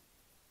 2,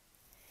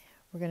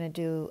 we're going to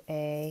do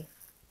a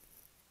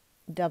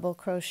double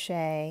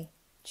crochet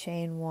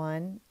chain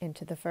 1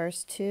 into the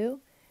first 2,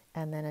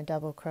 and then a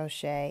double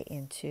crochet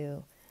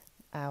into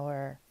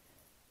our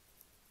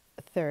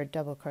third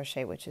double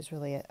crochet, which is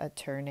really a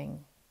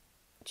turning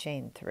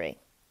chain 3.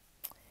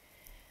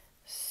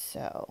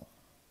 So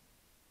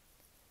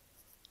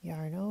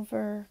yarn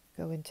over,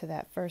 go into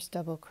that first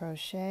double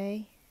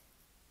crochet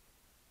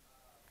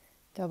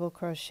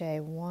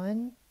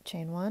 1,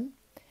 chain 1,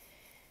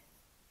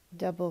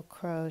 double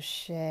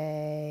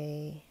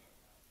crochet,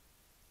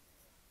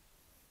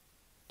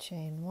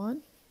 chain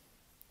 1,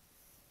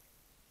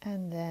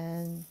 and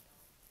then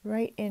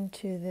right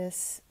into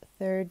this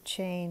third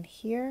chain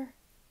here,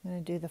 I'm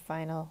going to do the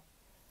final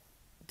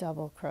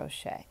double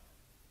crochet.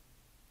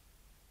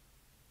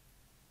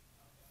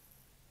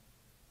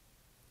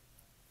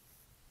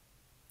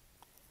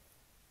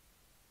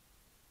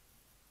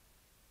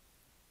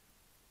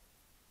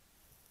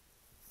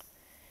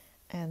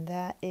 And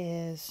that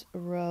is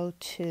row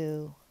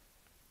 3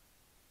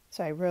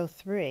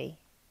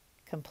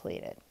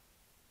 completed.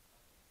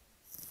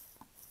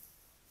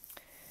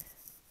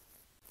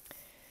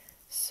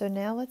 So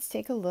now let's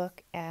take a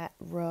look at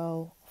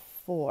row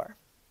 4.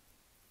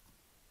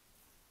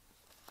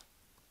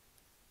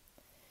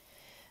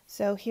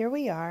 So here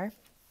we are,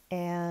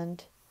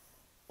 and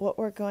what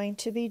we're going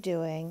to be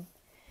doing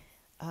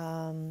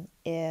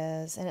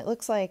is, and it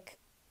looks like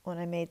when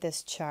I made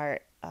this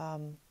chart,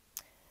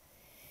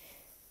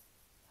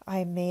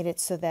 I made it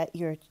so that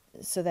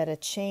a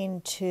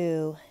chain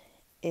 2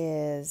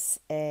 is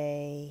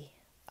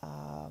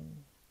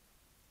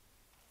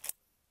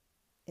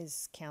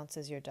counts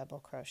as your double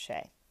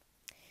crochet,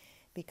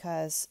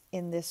 because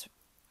in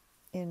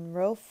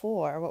row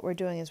 4 what we're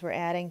doing is we're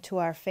adding to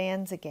our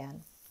fans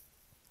again,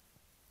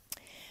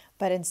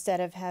 but instead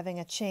of having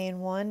a chain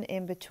 1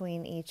 in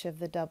between each of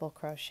the double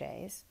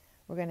crochets,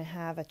 we're going to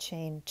have a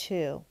chain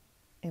 2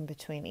 in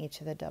between each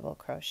of the double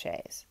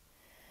crochets.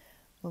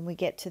 When we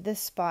get to this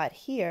spot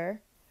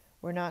here,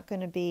 we're not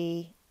going to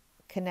be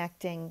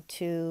connecting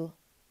to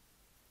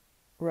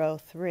row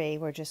 3,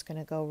 we're just going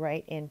to go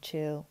right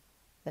into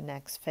the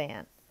next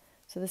fan.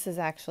 So this is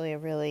actually a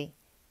really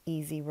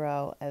easy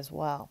row as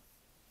well.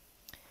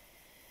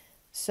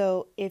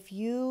 So if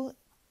you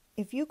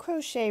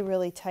crochet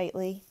really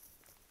tightly,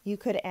 you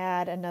could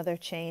add another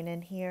chain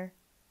in here.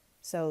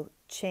 So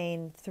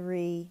chain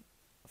 3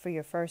 for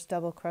your first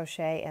double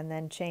crochet, and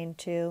then chain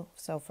 2,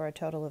 so for a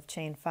total of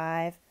chain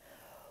 5.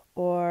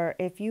 Or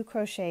if you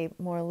crochet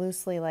more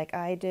loosely like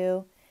I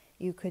do,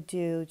 you could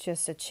do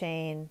just a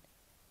chain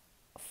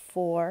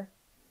 4,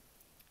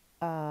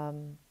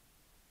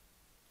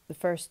 the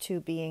first 2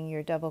 being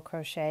your double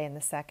crochet and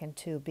the second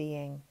 2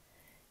 being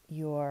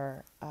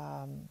your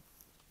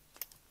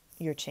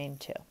chain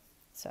 2.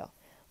 So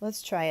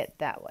let's try it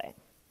that way.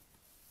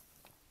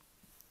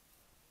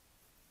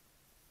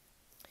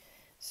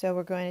 So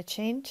we're going to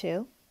chain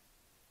 2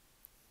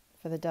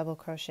 for the double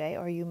crochet,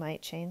 or you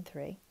might chain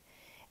 3.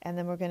 And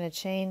then we're going to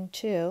chain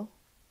 2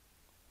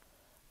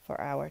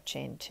 for our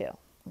chain 2.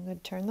 I'm going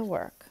to turn the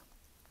work.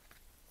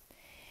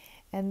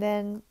 And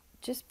then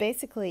just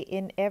basically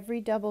in every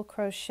double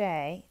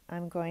crochet,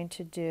 I'm going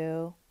to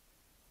do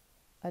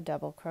a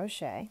double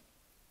crochet.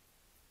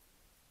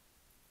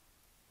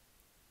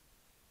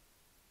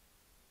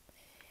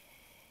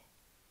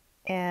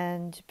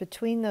 And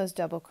between those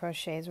double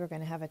crochets, we're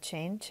going to have a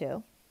chain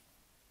 2.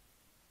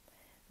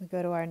 We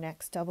go to our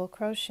next double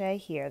crochet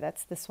here.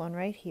 That's this one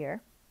right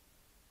here.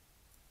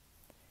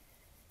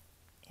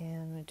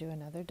 And we'll do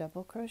another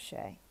double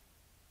crochet.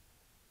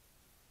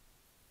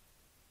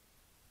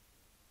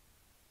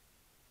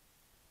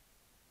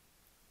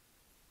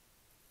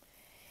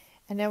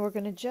 And now we're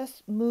going to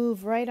just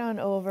move right on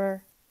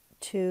over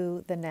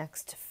to the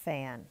next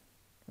fan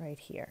right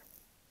here.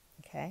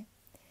 Okay?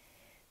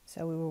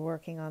 So we were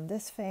working on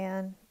this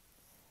fan.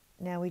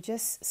 Now we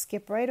just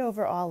skip right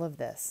over all of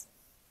this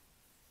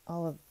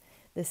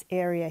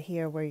area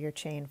here where your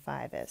chain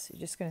 5 is.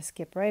 You're just going to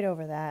skip right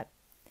over that.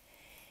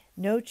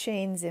 No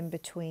chains in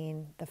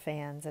between the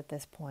fans at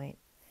this point.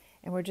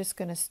 And we're just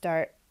going to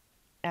start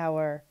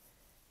our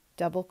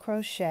double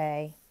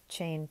crochet,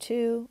 chain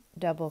 2,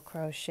 double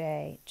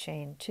crochet,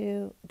 chain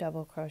 2,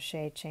 double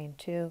crochet, chain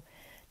 2,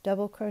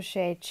 double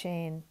crochet,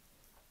 chain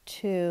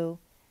 2,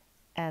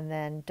 and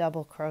then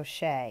double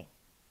crochet.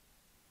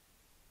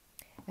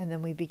 And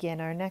then we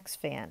begin our next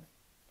fan.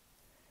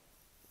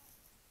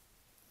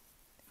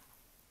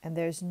 And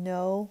there's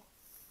no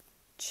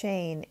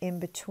chain in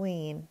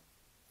between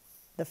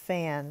the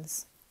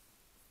fans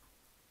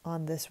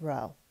on this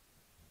row.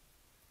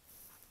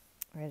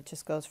 All right, it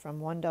just goes from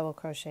one double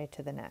crochet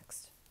to the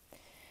next.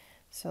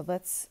 So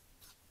let's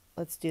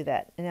do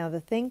that. Now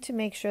the thing to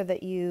make sure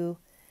that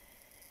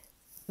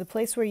the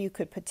place where you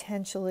could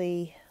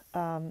potentially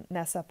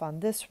mess up on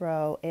this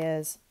row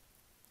is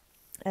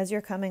as you're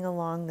coming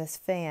along this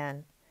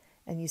fan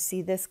and you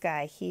see this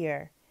guy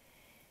here,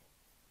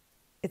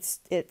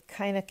 it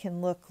kind of can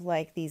look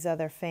like these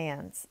other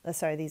fans,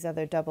 these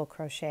other double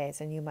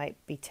crochets, and you might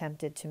be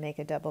tempted to make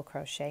a double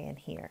crochet in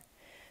here.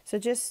 So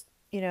just,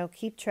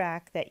 keep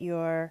track that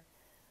you're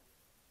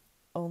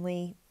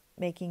only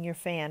making your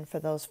fan for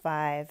those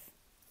 5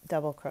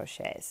 double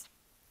crochets.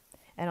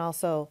 And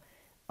also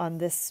on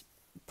this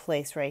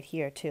place right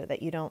here too,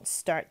 that you don't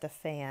start the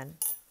fan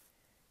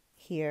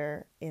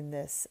here in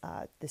this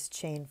this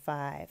chain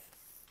 5.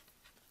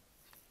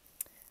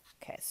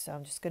 Okay, so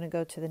I'm just going to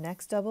go to the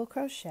next double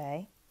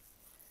crochet,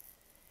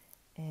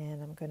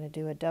 and I'm going to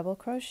do a double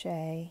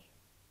crochet,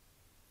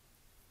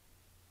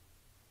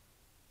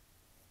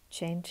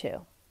 chain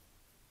 2,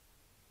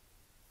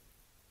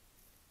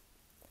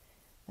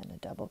 then a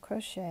double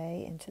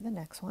crochet into the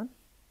next one.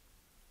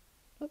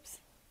 Oops.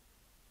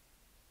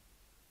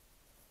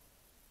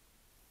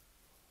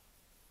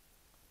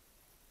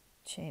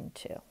 Chain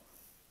 2,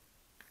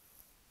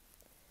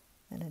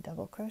 and a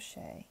double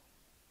crochet,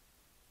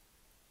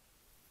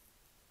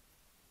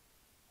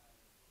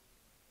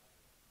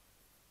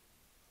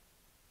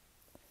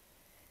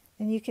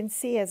 and you can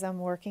see as I'm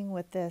working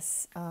with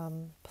this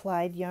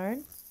plied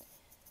yarn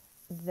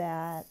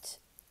that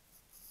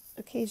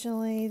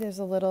occasionally there's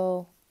a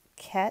little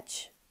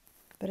catch,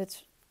 but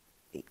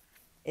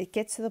it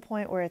gets to the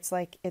point where it's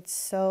like it's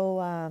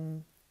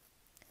so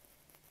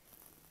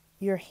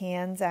your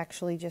hands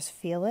actually just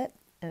feel it,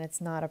 and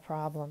it's not a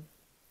problem.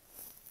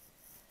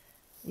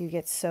 You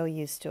get so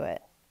used to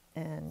it,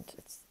 and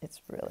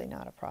it's really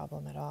not a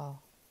problem at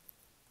all.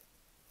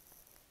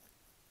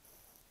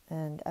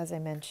 And as I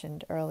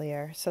mentioned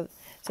earlier, so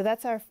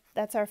that's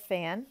our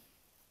fan.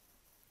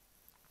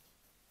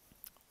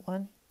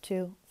 1,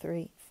 2,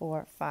 3,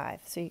 4, 5.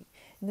 So in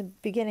the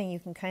beginning you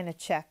can kind of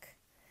check,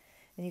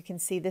 and you can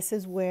see this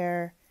is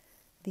where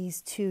these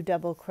 2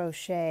 double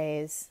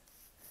crochets,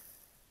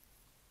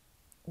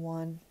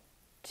 1,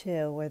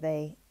 2, where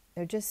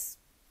they're just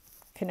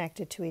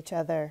connected to each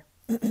other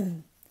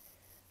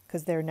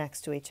because they're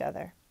next to each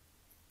other.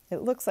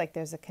 It looks like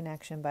there's a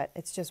connection, but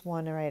it's just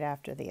one right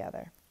after the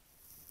other.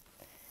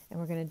 And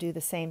we're going to do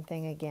the same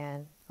thing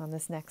again on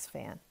this next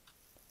fan.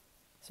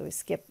 So we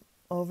skip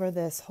over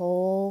this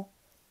whole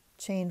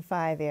chain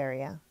 5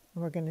 area,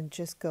 and we're going to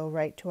just go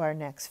right to our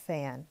next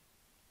fan,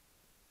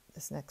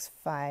 this next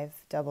 5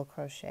 double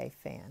crochet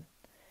fan.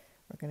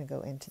 We're going to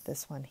go into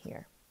this one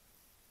here.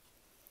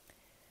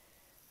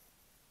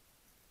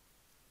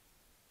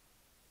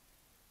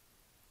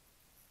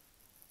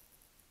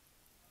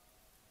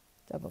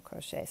 Double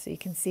crochet. So you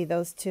can see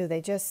those 2,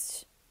 they're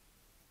just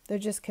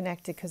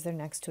connected because they're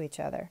next to each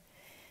other.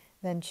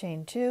 Then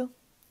chain 2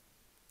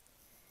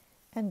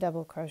 and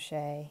double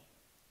crochet,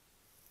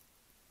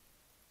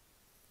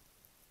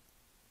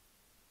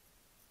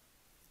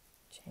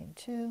 chain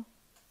 2.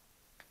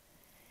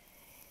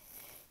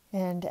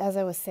 And as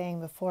I was saying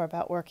before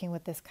about working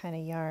with this kind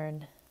of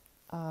yarn,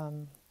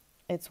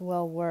 it's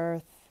well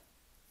worth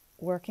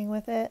working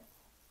with it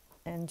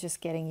and just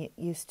getting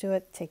used to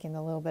it, taking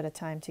a little bit of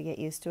time to get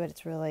used to it.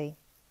 It's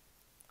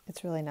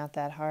really not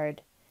that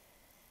hard.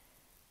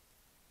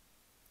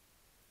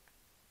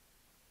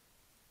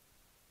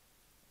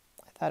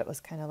 I thought it was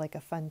kind of like a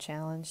fun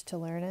challenge to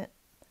learn it.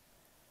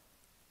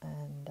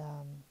 And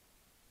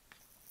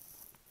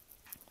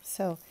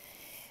so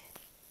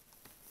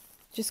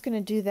just going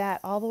to do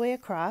that all the way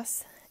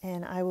across,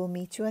 and I will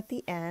meet you at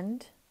the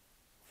end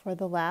for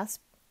the last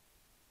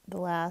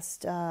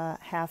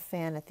half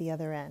fan at the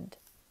other end.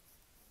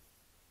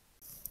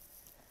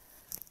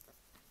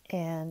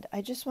 And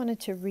I just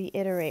wanted to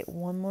reiterate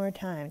one more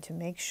time to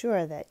make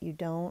sure that you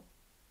don't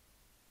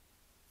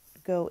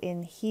go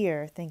in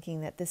here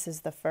thinking that this is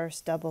the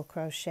first double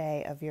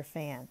crochet of your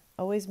fan.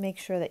 Always make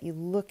sure that you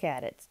look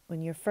at it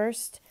when you're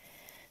first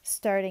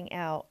starting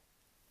out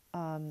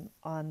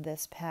on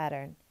this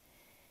pattern.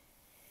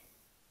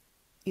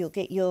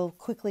 You'll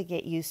quickly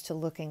get used to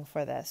looking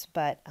for this,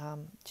 but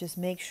just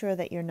make sure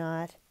that you're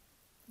not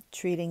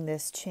treating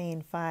this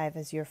chain 5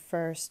 as your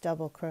first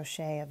double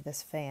crochet of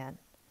this fan.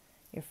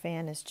 Your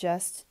fan is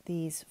just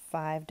these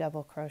 5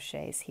 double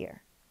crochets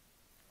here.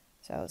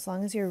 So as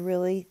long as you're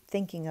really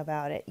thinking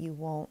about it, you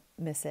won't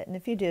miss it. And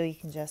if you do, you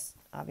can just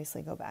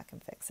obviously go back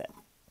and fix it.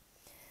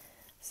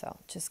 So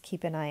just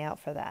keep an eye out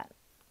for that.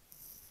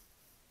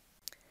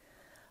 I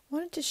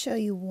wanted to show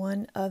you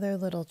one other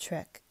little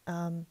trick.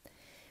 When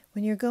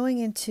you're going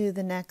into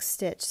the next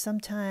stitch,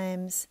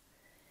 sometimes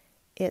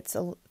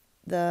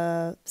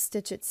the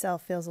stitch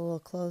itself feels a little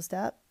closed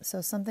up. So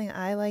something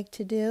I like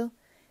to do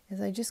is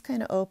I just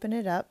kind of open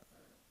it up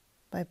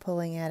by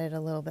pulling at it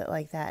a little bit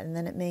like that, and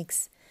then it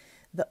makes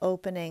the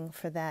opening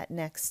for that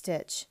next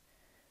stitch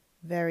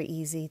very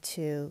easy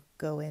to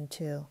go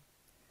into.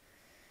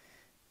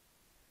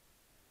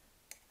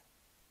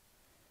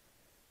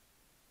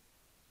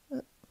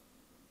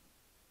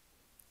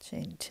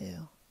 Chain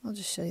 2. I'll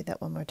just show you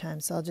that one more time.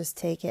 So I'll just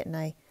take it and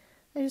I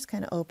just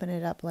kind of open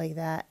it up like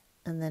that,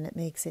 and then it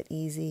makes it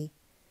easy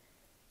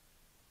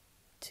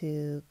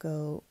to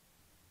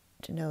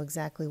know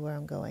exactly where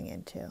I'm going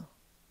into.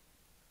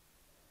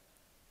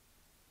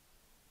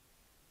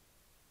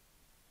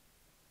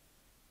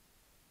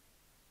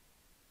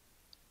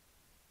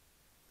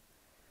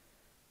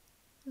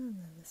 And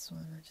then this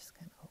one, I just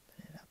kind of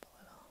open it up a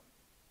little.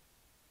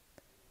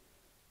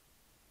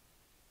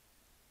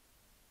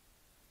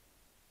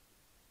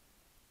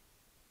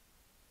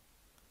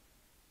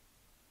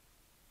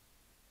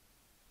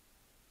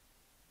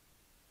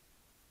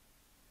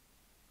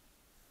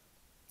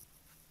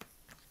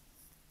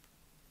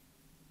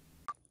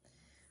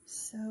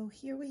 So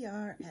here we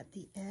are at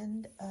the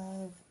end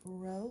of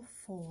row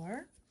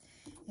 4,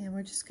 and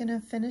we're just going to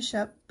finish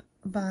up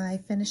by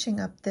finishing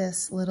up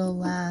this little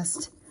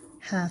last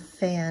half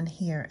fan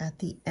here at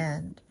the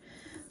end.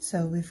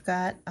 So we've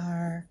got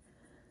our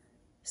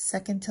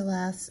second to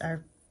last,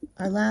 our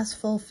last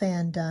full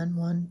fan done,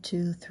 1,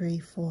 2, 3,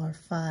 4,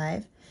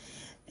 5.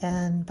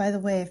 And by the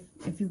way,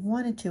 if you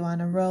wanted to, on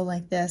a row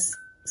like this,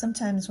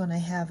 sometimes when I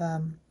have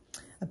a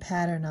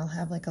pattern, I'll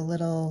have like a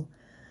little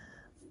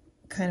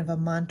kind of a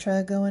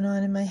mantra going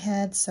on in my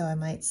head. So I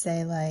might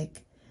say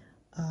like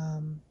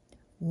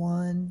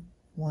 1,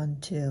 1,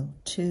 2,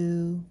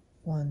 2,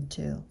 1,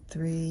 2,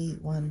 3,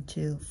 1,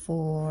 2,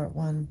 4,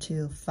 1,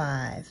 2,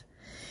 5.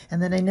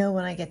 And then I know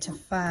when I get to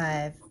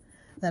 5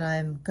 that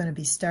I'm going to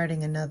be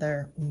starting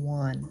another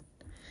 1.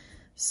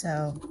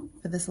 So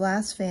for this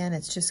last fan,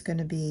 it's just going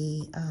to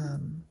be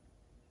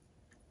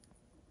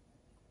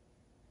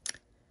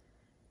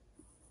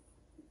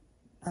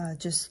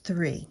just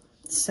 3.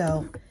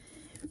 So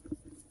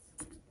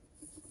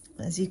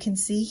as you can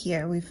see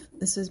here,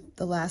 this is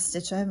the last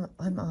stitch I'm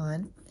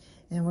on,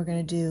 and we're going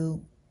to do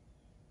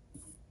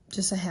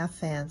just a half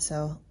fan.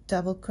 So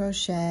double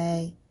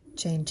crochet,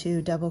 chain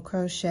 2, double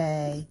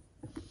crochet,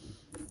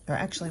 or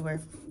actually we're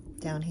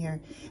down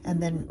here,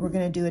 and then we're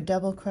going to do a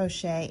double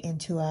crochet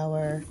into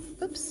our,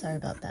 oops, sorry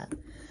about that.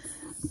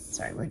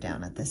 Sorry, we're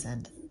down at this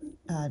end.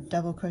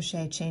 Double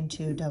crochet, chain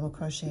 2, double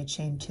crochet,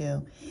 chain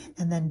 2,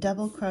 and then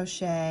double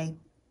crochet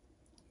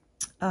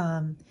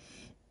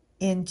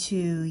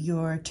into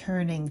your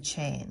turning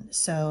chain.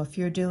 So if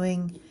you're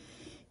doing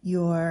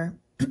your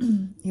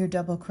your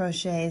double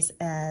crochets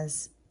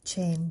as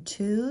chain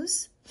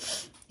 2s,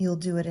 you'll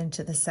do it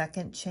into the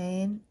second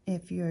chain.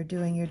 If you're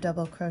doing your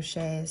double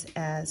crochets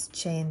as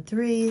chain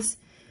 3s,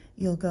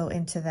 you'll go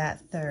into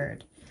that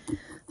third.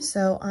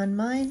 So on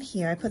mine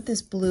here, I put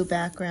this blue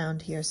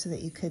background here so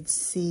that you could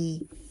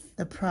see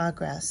the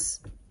progress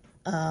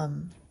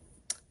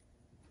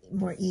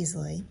more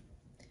easily.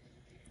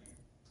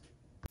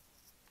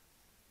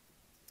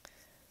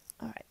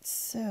 All right,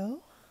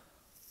 so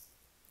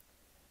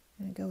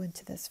I'm going to go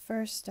into this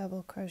first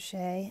double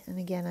crochet, and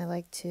again I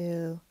like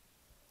to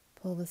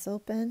pull this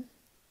open,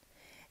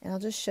 and I'll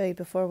just show you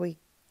before we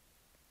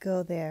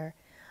go there.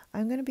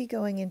 I'm going to be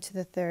going into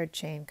the third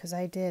chain because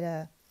I did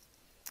a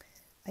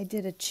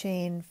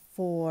chain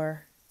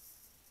 4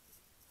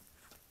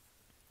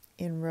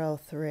 in row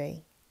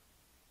 3.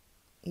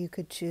 You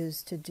could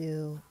choose to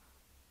do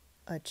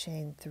a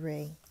chain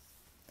 3.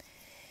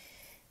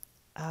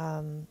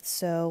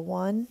 So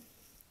 1,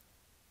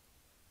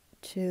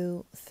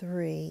 2,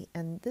 3,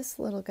 and this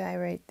little guy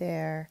right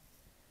there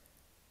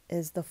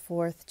is the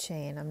 4th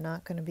chain. I'm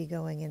not going to be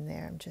going in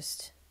there. I'm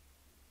just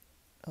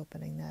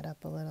opening that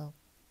up a little.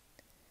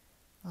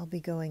 I'll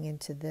be going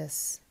into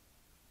this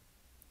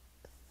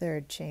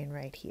 3rd chain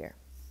right here.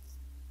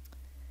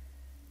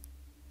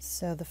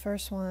 So the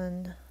first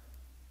one,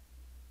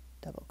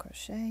 double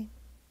crochet,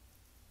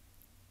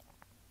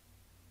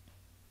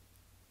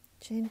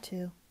 chain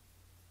 2,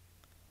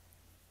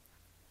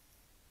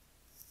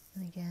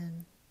 and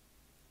again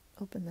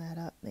open that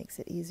up, makes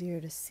it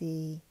easier to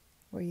see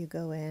where you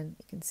go in.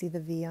 You can see the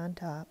V on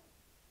top.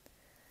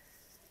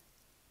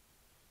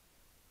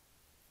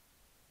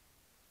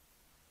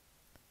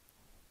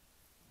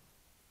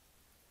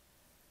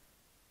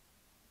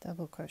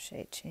 Double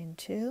crochet, chain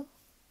 2,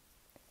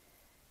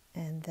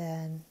 and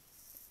then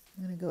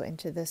I'm going to go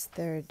into this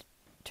 3rd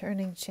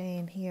turning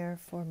chain here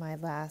for my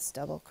last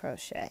double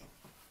crochet.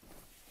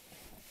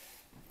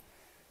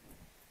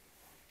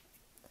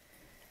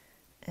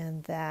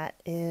 And that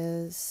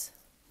is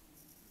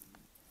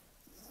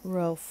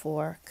row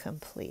 4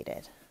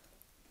 completed.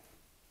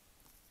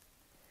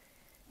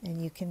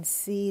 And you can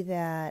see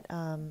that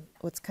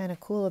what's kind of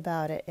cool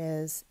about it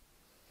is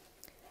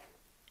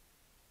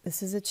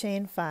this is a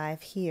chain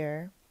 5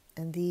 here,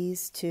 and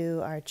these 2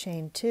 are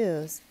chain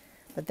 2s,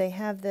 but they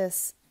have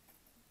this,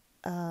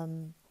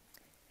 they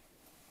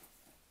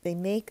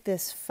make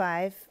this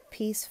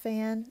 5-piece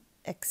fan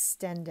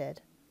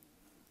extended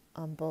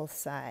on both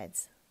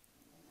sides,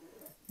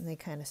 and they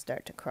kind of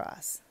start to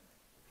cross.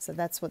 So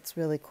that's what's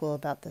really cool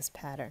about this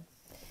pattern.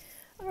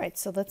 All right,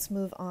 so let's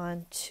move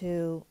on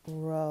to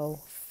row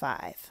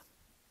 5.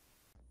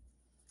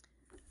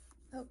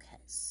 Okay,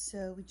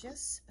 so we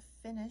just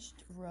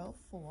finished row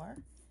 4,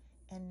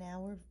 and now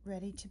we're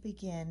ready to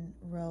begin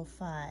row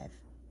 5.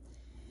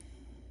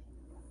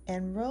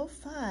 And row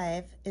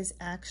 5 is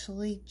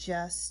actually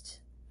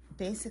just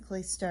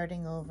basically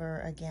starting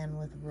over again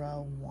with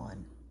row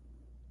 1.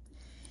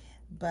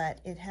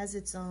 But it has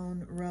its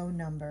own row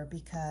number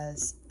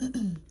because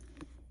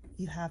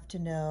you have to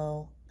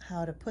know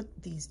how to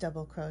put these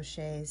double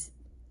crochets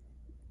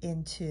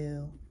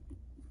into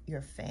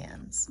your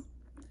fans.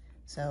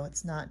 So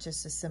it's not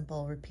just a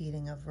simple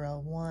repeating of row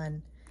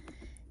 1,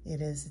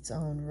 it is its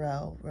own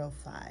row, row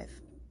 5.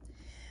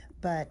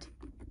 But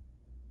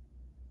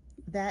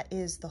that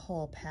is the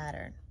whole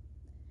pattern,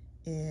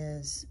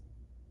 is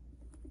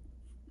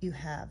you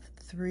have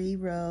 3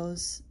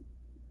 rows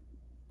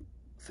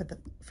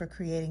for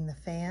creating the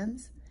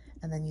fans,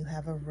 and then you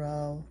have a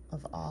row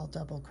of all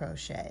double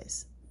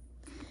crochets,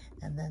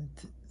 and then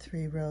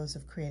 3 rows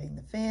of creating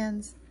the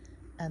fans,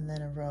 and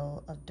then a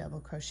row of double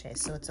crochet.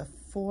 So it's a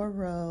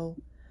 4-row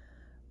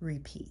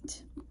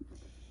repeat.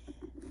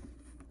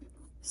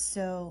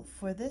 So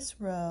for this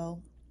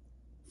row,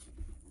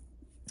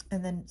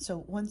 and then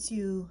so once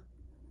you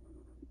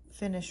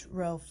finish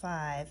row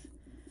 5,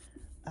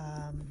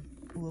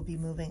 we'll be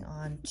moving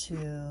on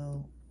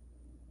to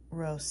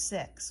row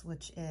 6,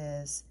 which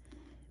is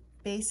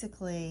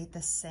basically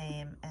the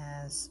same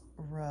as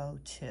row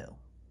 2.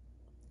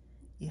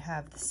 You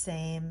have the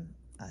same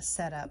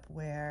setup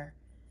where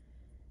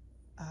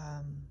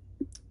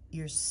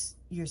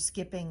you're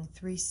skipping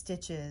 3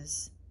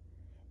 stitches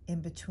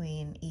in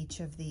between each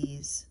of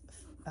these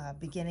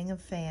beginning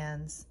of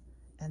fans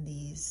and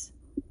these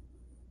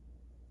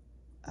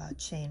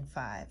chain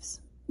 5s,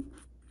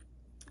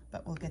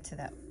 but we'll get to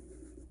that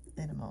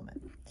in a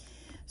moment.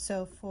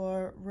 So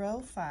for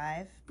row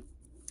 5,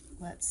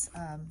 let's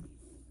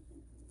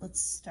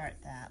start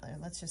that.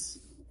 Let's just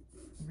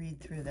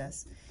read through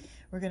this.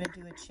 We're going to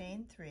do a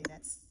chain 3.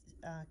 That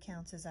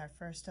counts as our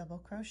first double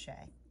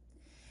crochet.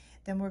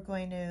 Then we're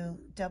going to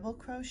double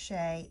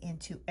crochet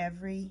into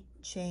every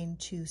chain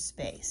 2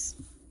 space.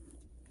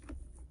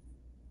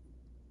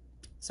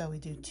 So we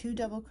do 2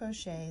 double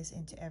crochets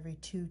into every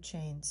 2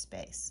 chain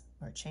space,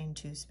 or chain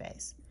 2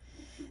 space.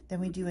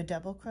 Then we do a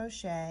double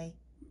crochet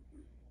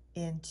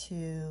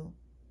into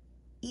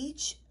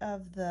each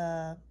of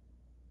the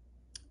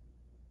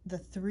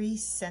 3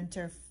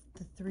 center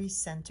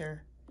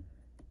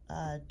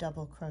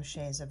double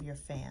crochets of your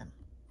fan.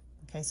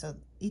 Okay, so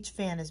each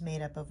fan is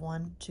made up of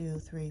 1, 2,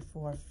 3,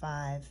 4,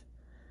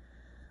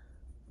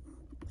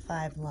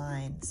 5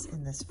 lines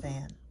in this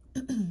fan.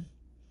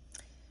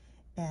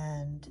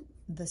 And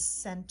the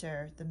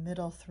center, the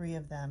middle 3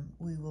 of them,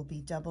 we will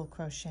be double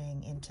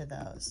crocheting into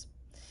those.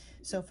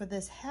 So for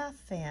this half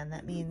fan,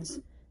 that means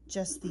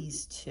just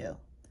these 2.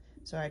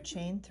 So our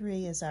chain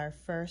 3 is our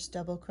first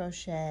double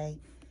crochet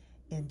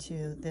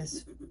into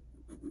this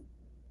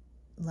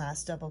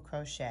last double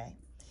crochet.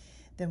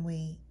 Then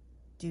we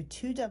do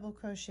 2 double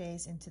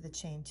crochets into the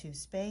chain 2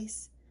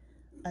 space,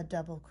 a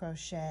double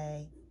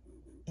crochet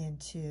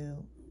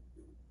into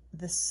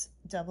this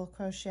double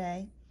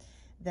crochet,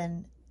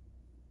 then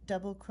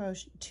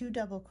 2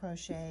 double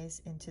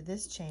crochets into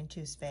this chain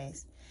 2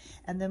 space.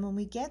 And then when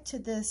we get to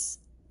this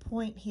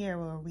point here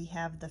where we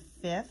have the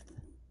 5th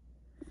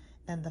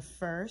and the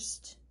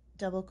 1st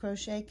double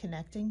crochet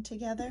connecting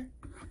together,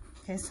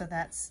 okay, so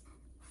that's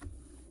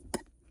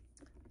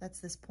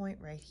this point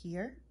right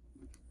here.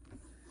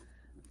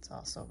 It's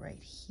also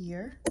right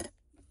here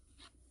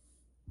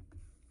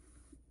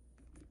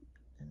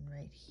and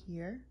right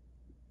here.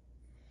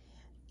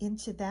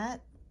 Into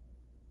that,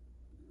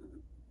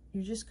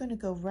 you're just going to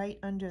go right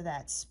under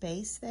that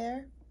space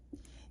there,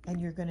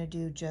 and you're going to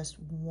do just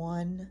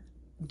 1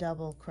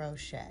 double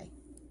crochet.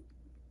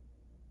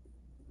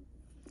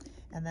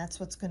 And that's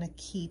what's going to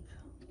keep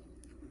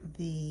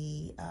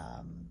the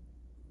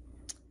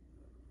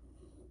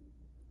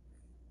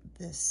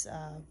this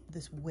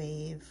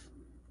wave,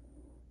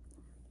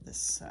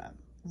 this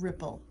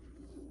ripple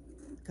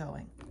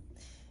going,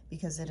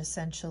 because it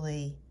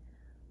essentially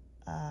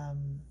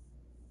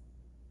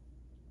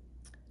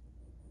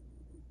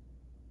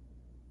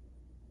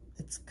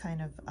it's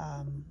kind of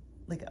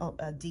like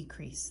a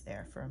decrease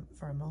there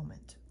for a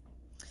moment.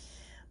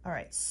 All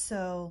right,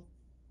 so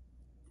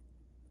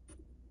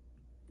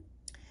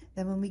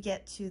then when we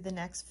get to the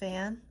next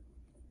fan,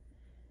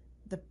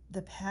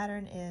 the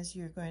pattern is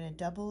you're going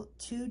to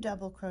 2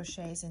 double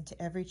crochets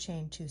into every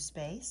chain 2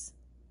 space.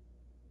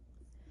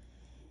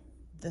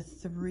 The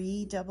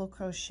 3 double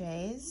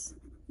crochets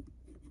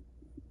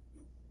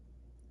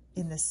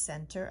in the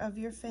center of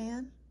your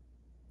fan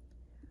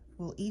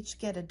will each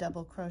get a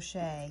double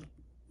crochet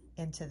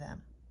into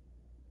them.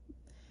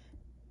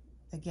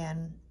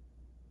 Again,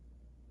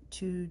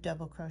 2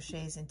 double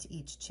crochets into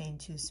each chain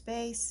 2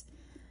 space.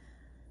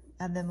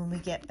 And then when we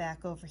get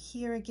back over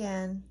here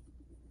again,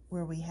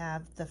 where we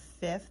have the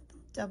 5th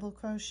double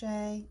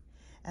crochet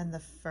and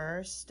the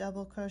 1st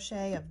double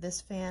crochet of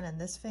this fan and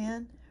this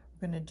fan,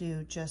 we're going to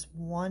do just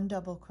 1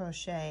 double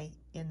crochet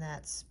in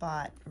that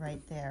spot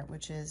right there,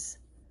 which is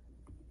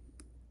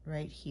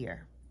right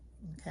here.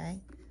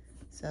 Okay,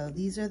 so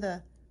these are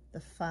the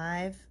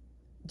 5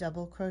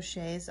 double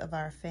crochets of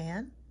our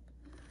fan.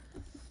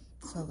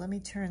 So let me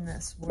turn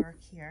this work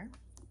here.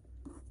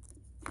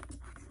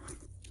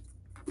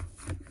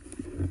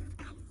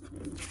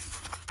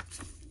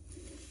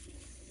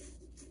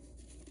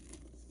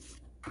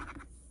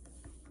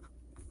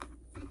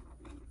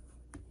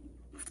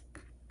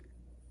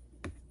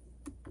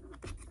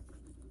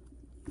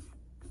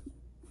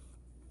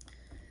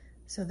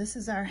 So this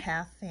is our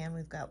half fan.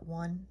 We've got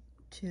 1,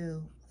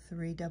 2,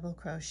 3 double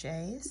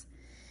crochets.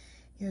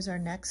 Here's our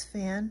next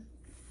fan.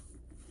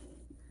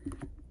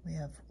 We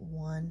have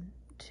 1,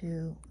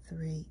 2,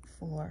 3,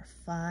 4,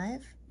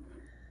 5.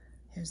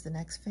 Here's the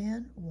next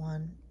fan.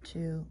 1,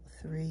 2,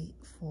 3,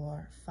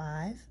 4,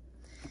 5.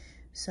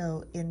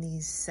 So in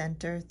these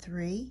center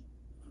 3,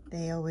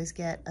 they always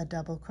get a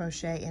double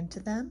crochet into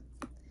them.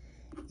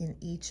 In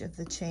each of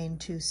the chain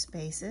 2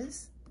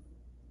 spaces,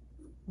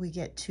 we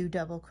get 2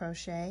 double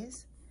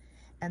crochets,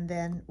 and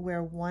then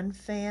where one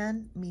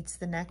fan meets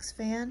the next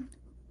fan,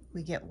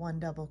 we get 1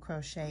 double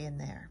crochet in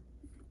there.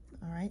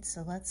 All right,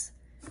 so let's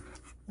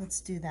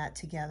do that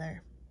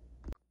together.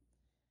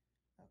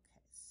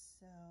 Okay,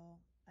 so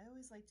I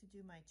always like to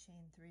do my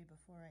chain 3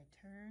 before I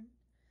turn.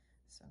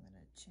 So I'm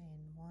going to chain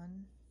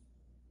 1,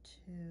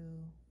 2,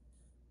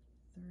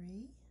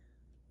 3,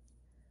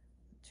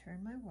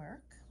 turn my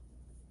work.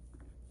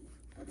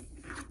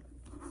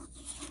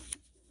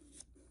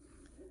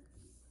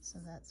 So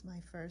that's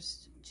my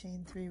first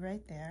chain 3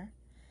 right there.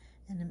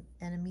 And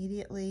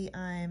immediately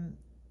and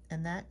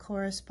that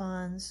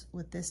corresponds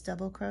with this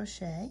double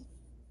crochet.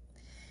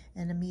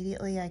 And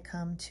immediately I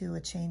come to a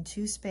chain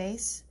 2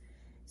 space.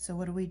 So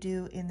what do we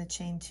do in the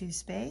chain 2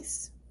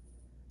 space?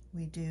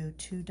 We do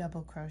 2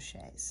 double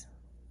crochets.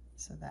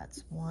 So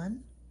that's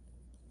 1,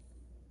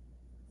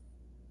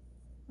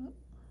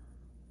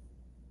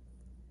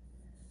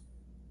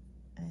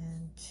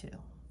 and 2.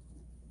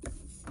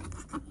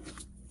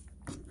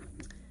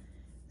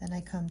 Then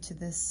I come to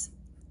this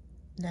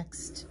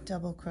next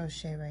double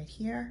crochet right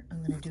here.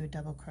 I'm going to do a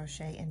double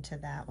crochet into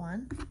that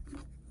one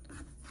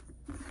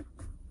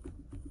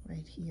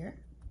right here.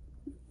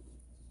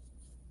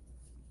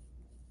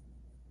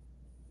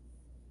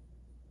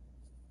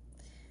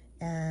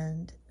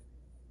 And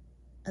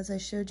as I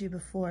showed you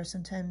before,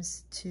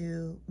 sometimes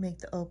to make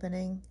the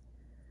opening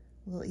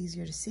a little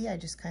easier to see, I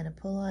just kind of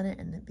pull on it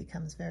and it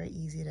becomes very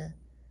easy to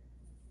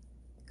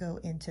go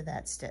into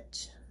that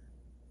stitch.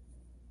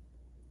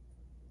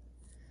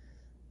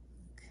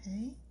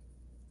 Okay,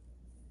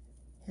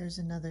 here's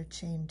another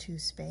chain 2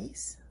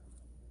 space.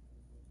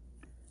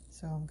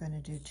 So I'm going to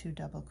do 2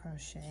 double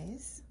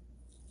crochets,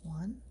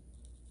 1,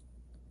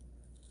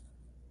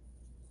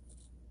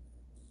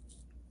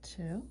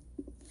 2,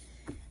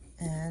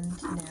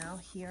 and now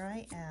here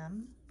I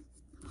am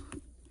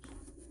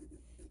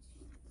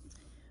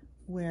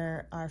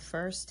where our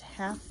first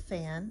half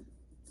fan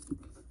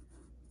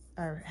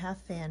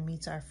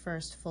meets our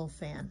first full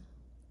fan,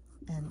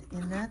 and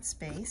in that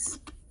space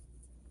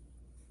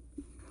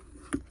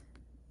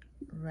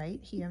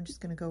right here, I'm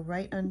just going to go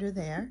right under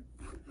there.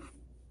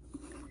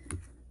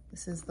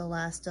 This is the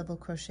last double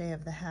crochet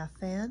of the half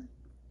fan.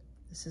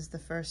 This is the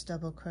first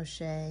double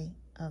crochet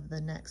of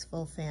the next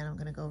full fan. I'm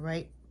going to go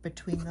right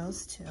between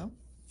those two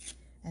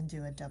and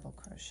do a double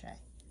crochet.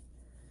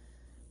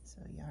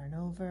 So yarn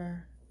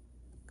over,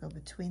 go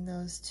between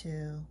those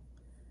two,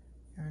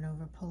 yarn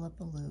over, pull up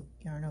a loop,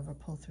 yarn over,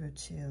 pull through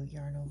 2,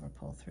 yarn over,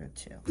 pull through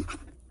 2.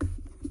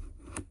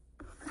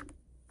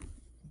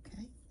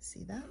 Okay,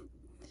 see that?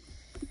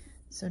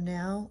 So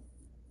now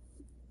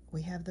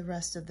we have the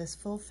rest of this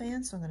full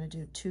fan, so I'm going to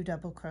do 2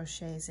 double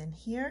crochets in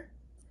here,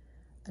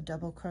 a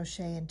double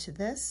crochet into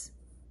this,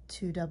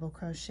 2 double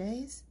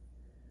crochets,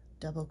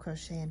 double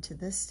crochet into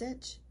this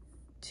stitch,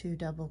 2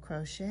 double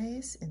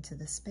crochets into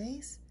the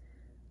space,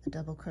 a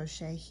double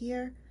crochet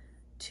here,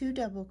 2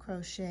 double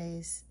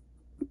crochets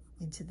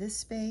into this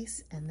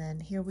space, and then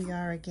here we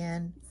are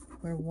again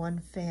where one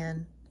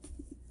fan,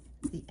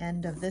 the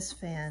end of this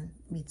fan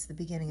meets the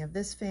beginning of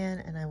this fan,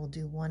 and I will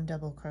do 1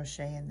 double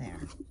crochet in there.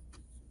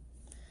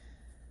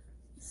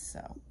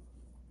 So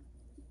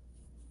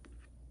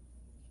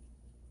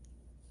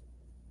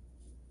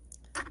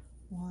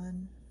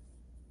one,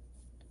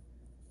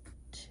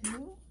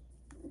 2,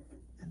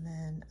 and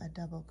then a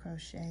double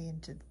crochet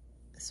into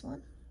this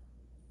one,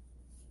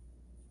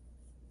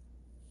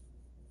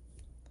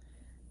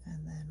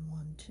 and then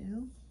 1,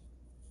 2,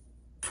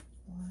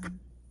 1,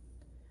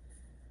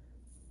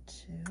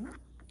 2,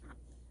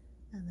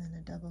 and then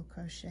a double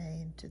crochet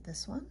into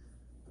this one,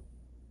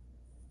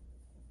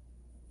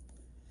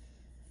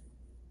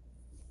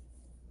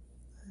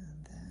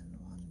 and then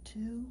 1,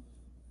 2,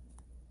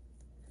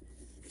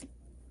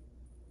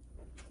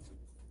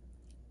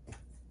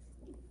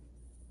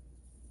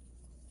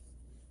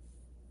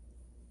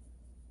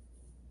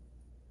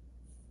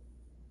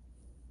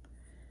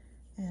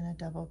 and a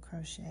double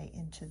crochet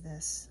into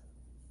this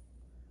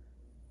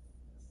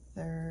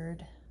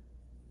third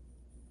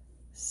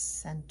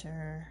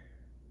center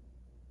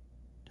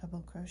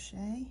double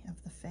crochet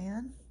of the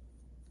fan.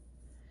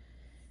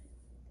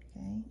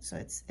 Okay, so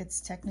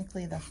it's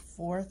technically the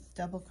 4th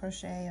double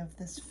crochet of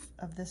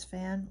this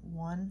fan.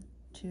 1,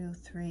 2,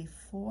 3,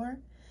 4.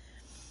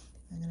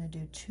 I'm going to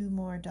do 2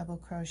 more double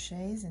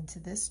crochets into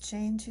this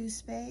chain 2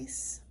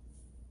 space.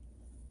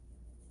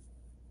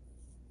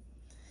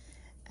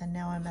 And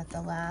now I'm at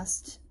the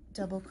last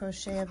double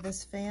crochet of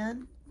this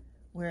fan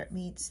where it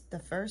meets the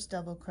first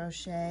double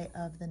crochet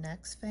of the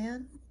next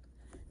fan.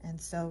 And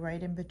so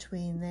right in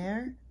between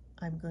there,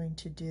 I'm going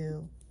to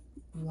do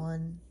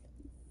 1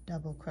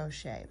 double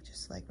crochet,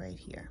 just like right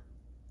here.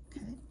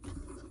 Okay.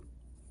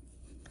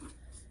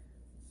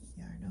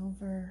 Yarn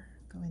over,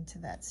 go into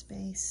that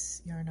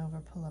space, yarn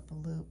over, pull up a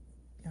loop,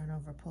 yarn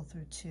over, pull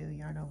through 2,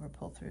 yarn over,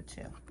 pull through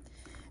 2.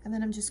 And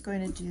then I'm just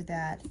going to do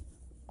that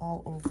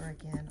all over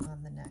again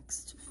on the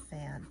next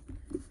fan.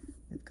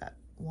 We've got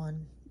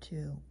 1,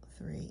 2,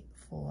 3,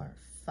 4,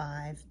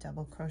 5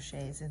 double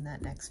crochets in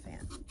that next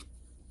fan.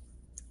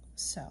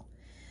 So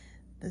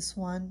this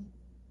one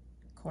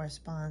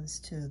corresponds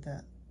to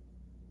the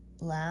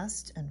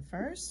last and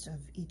first of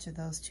each of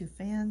those 2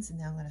 fans, and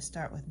now I'm going to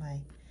start with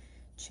my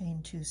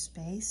chain 2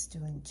 space,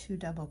 doing 2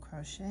 double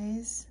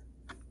crochets.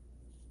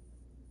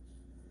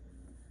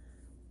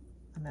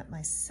 I'm at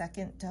my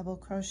second double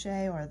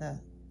crochet, or the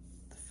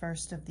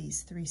first of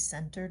these 3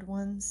 centered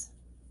ones,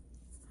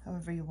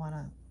 however you want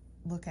to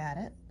look at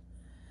it.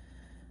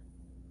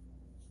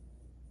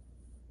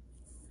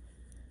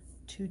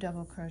 2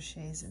 double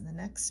crochets in the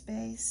next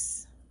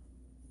space,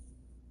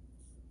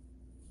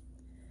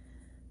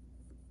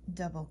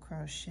 double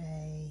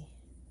crochet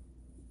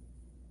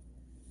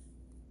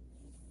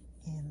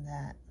in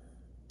that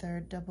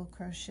third double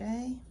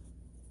crochet,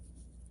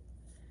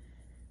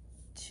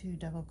 2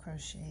 double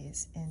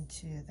crochets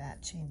into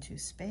that chain 2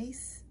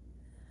 space,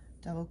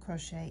 double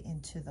crochet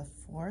into the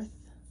 4th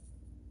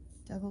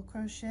double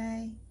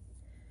crochet,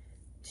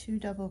 2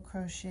 double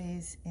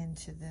crochets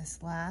into this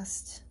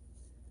last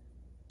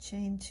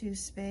chain 2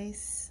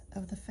 space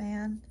of the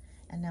fan,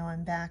 and now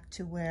I'm back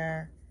to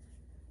where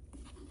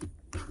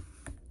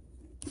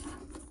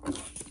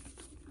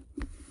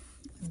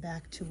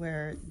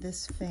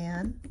this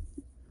fan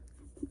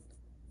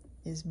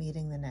is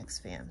meeting the next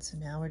fan. So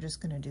now we're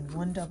just going to do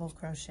 1 double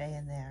crochet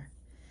in there.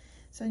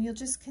 So you'll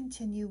just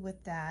continue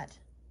with that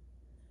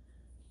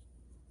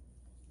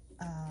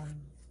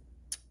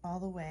all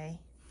the way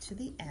to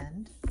the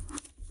end.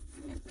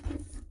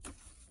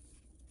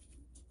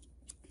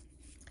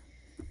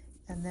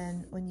 And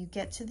then when you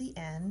get to the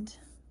end,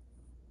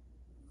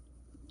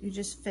 you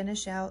just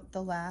finish out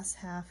the last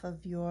half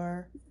of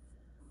your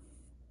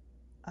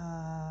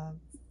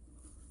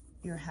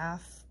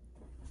half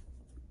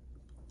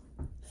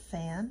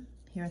fan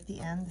here at the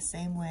end, the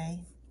same way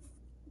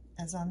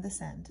as on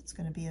this end. It's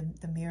going to be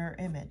the mirror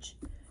image.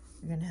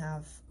 You're going to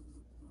have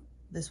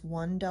this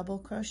 1 double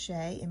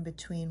crochet in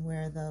between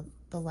where the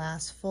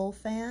last full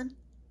fan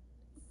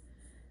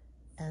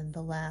and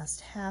the last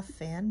half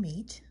fan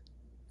meet,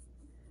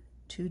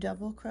 2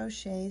 double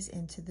crochets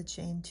into the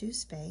chain 2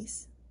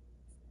 space,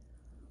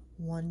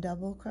 1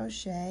 double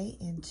crochet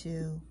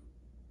into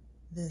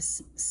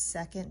this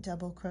second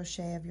double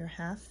crochet of your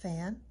half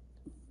fan,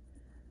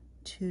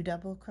 2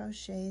 double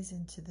crochets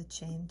into the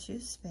chain 2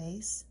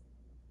 space,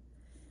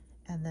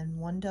 and then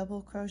 1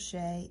 double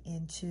crochet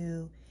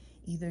into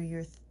either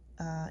your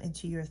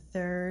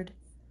third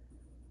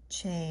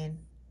chain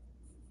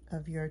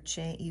of your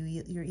chain.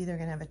 You're either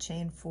going to have a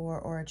chain 4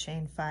 or a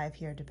chain 5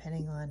 here,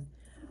 depending on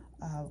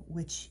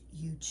which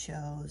you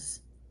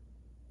chose.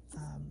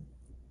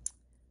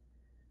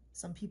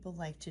 Some people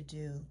like to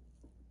do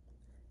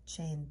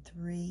chain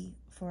 3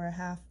 for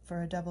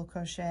a double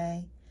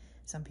crochet.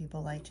 Some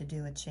people like to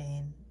do a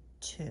chain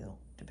 2,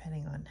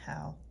 depending on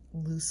how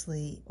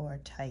loosely or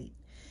tight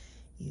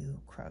you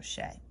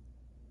crochet.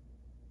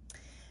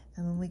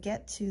 And when we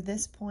get to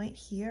this point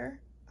here,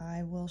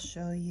 I will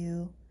show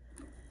you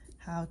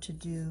how to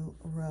do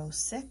row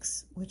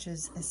 6, which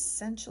is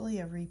essentially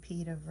a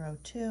repeat of row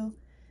 2.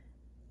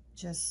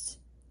 Just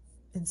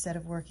instead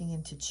of working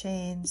into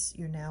chains,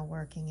 you're now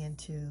working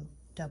into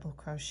double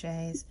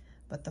crochets,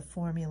 but the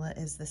formula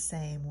is the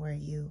same, where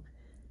you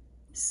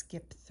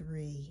skip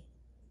 3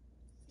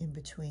 in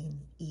between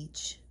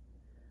each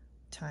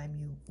time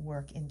you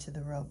work into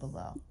the row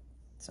below.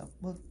 So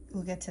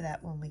we'll get to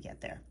that when we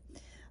get there.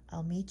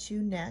 I'll meet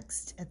you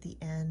next at the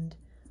end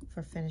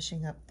for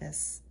finishing up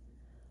this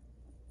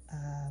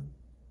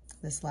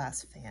this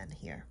last fan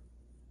here.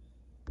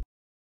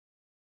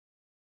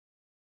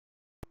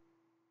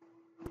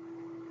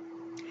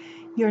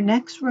 Your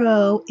next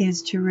row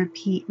is to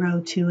repeat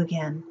row 2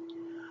 again.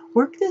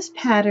 Work this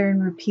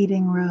pattern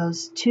repeating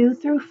rows 2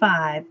 through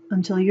 5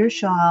 until your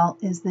shawl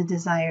is the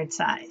desired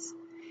size.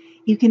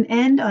 You can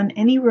end on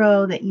any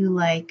row that you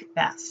like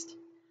best.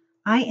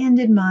 I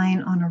ended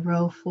mine on a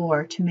row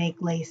 4 to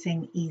make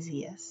lacing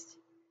easiest.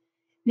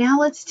 Now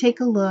let's take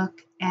a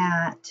look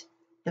at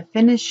the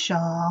finished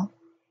shawl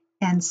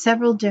and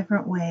several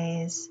different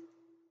ways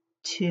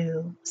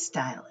to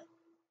style it.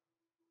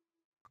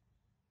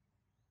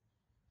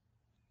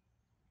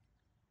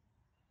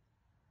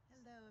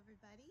 Hello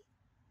everybody.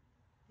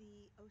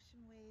 The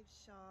Ocean Wave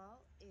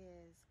shawl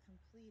is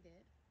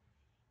completed,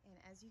 and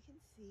as you can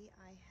see,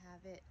 I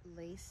have it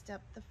laced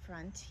up the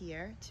front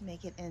here to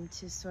make it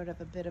into sort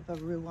of a bit of a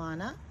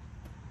ruana.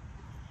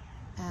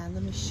 And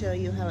let me show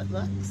you how it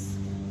looks.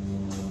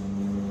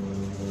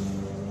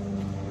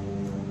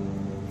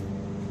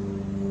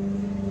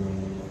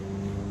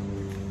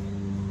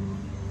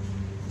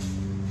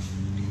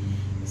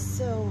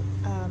 So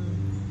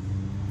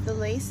the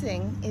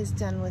lacing is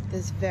done with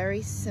this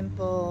very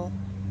simple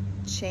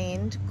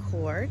chained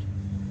cord,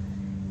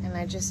 and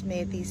I just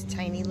made these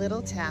tiny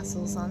little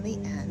tassels on the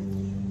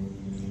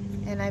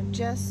end, and I've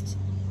just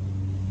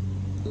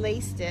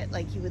laced it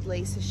like you would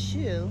lace a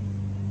shoe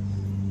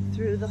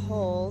through the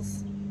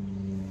holes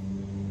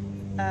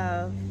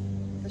of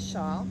the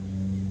shawl,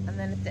 and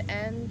then at the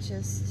end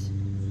just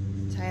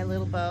tie a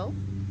little bow.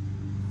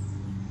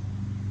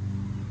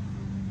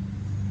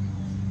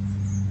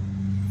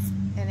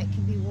 And it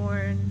can be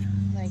worn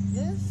like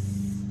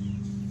this,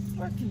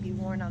 or it can be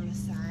worn on the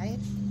side.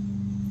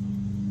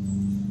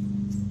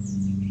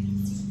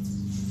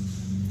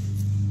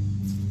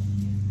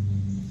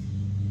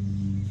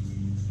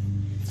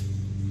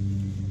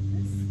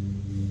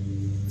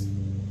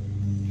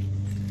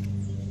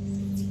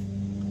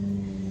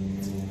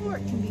 Or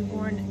it can be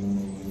worn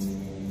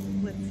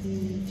with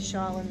the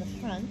shawl in the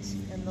front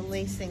and the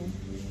lacing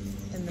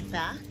in the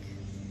back.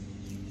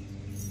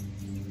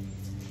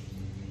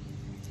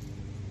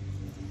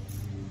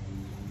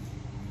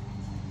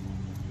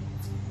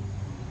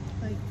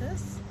 Like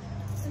this.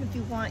 And if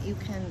you want, you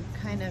can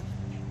kind of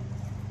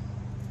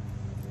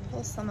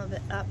pull some of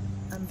it up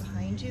and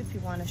behind you if you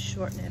want to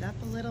shorten it up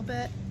a little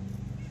bit.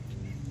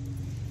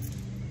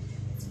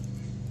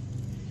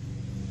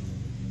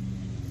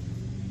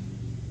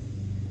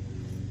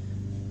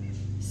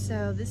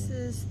 So this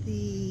is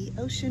the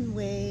Ocean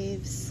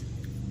Waves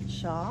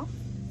shawl,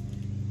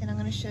 and I'm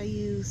going to show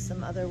you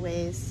some other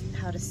ways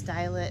how to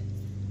style it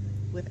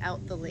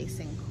without the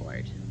lacing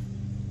cord.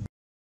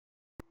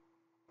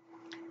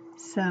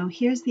 So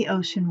here's the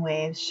Ocean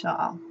Waves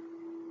shawl.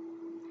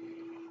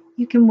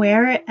 You can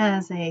wear it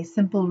as a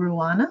simple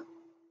ruana,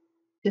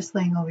 just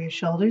laying over your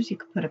shoulders. You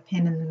could put a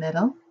pin in the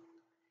middle.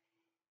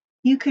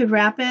 You could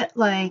wrap it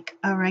like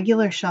a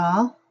regular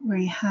shawl where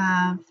you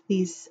have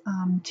these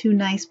two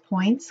nice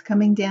points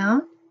coming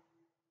down.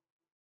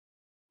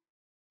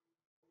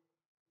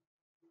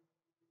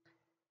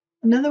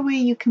 Another way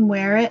you can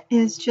wear it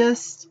is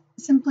just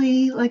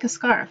simply like a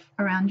scarf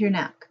around your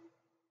neck.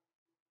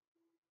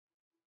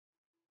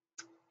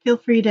 Feel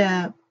free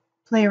to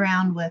play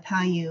around with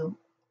how you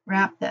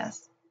wrap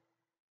this.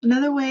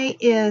 Another way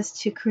is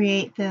to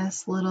create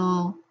this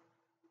little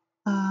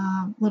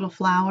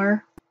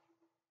flower.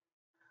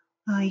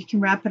 You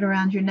can wrap it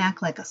around your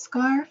neck like a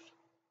scarf,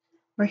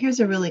 or here's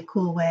a really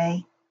cool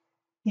way.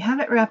 You have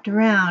it wrapped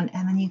around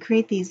and then you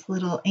create these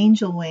little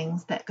angel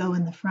wings that go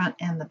in the front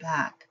and the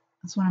back.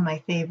 That's one of my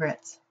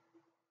favorites.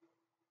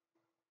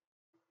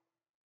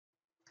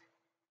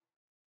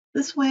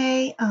 This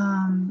way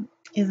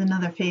is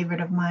another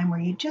favorite of mine where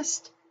you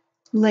just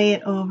lay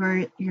it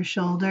over your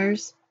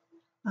shoulders.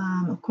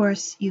 Of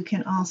course, you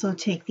can also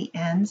take the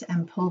ends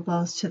and pull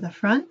those to the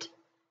front.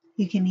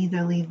 You can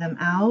either leave them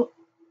out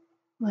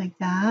like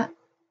that,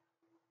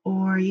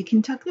 or you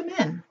can tuck them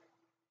in.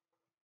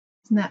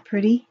 Isn't that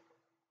pretty?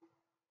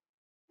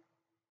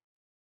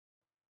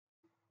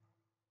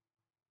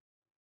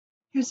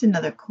 Here's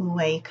another cool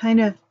way. You kind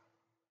of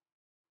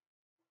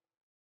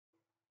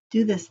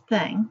do this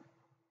thing,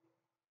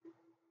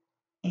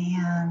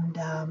 and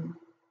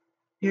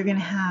you're going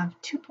to have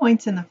 2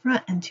 points in the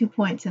front and 2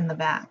 points in the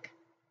back.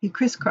 You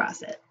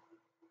crisscross it.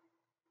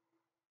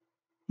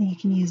 And you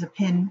can use a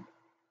pin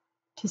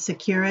to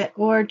secure it,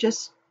 or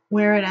just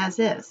wear it as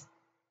is.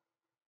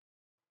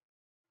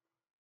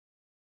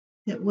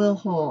 It will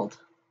hold.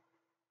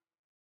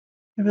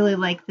 I really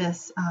like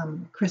this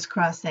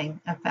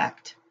crisscrossing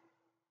effect.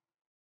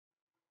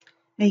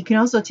 Now you can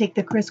also take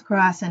the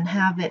crisscross and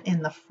have it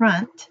in the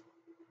front.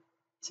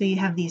 So you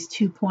have these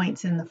 2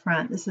 points in the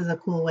front. This is a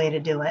cool way to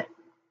do it.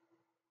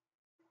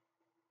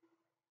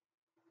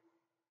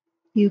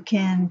 You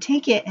can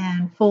take it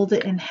and fold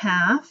it in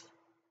half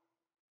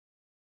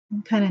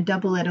and kind of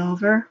double it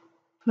over.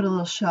 Put a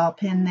little shawl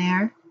pin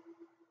there.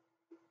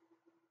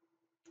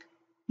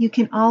 You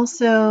can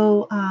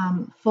also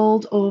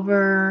fold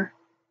over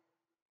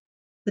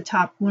the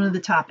top, one of the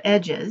top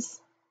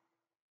edges,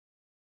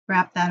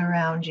 wrap that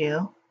around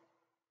you,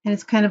 and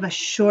it's kind of a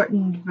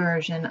shortened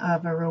version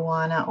of a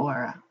ruana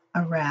or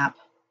a wrap.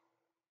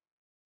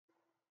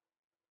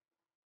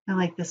 I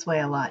like this way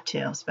a lot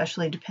too,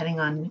 especially depending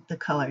on the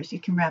colors. You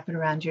can wrap it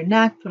around your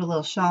neck, put a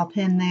little shawl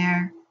pin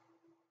there.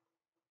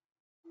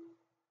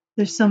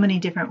 There's so many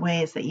different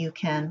ways that you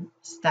can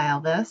style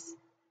this.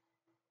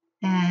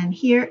 And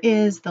here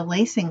is the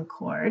lacing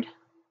cord.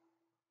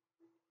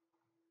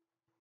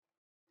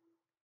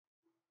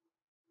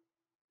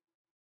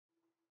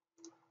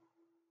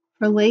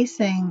 For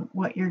lacing,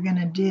 what you're going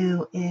to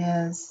do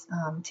is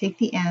take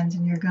the ends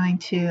and you're going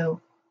to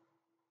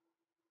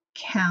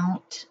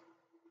count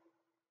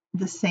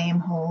the same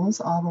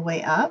holes all the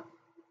way up.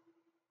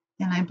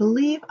 And I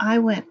believe I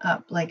went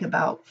up like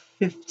about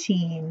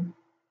 15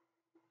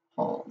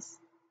 holes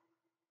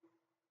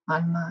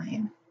on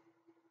mine.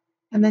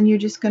 And then you're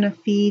just going to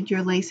feed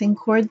your lacing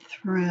cord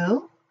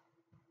through,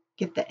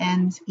 get the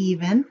ends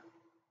even,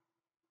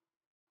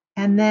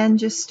 and then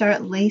just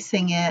start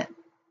lacing it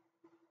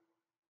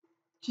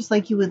just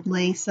like you would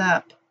lace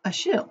up a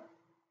shoe.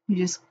 You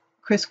just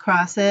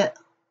crisscross it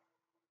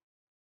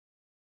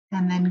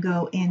and then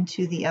go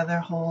into the other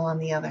hole on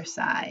the other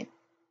side.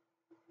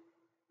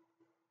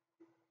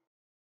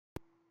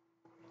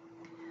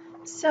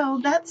 So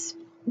that's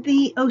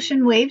the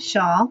Ocean Wave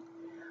shawl.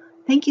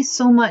 Thank you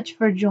so much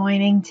for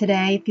joining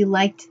today. If you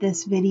liked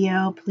this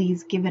video,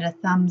 please give it a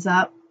thumbs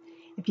up.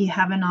 If you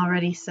haven't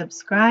already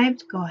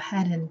subscribed, go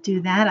ahead and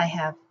do that. I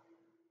have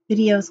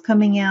videos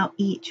coming out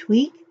each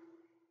week.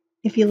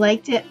 If you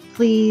liked it,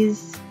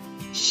 please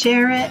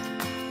share it,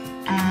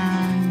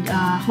 and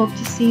hope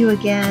to see you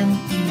again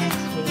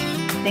next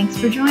week. Thanks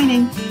for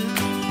joining.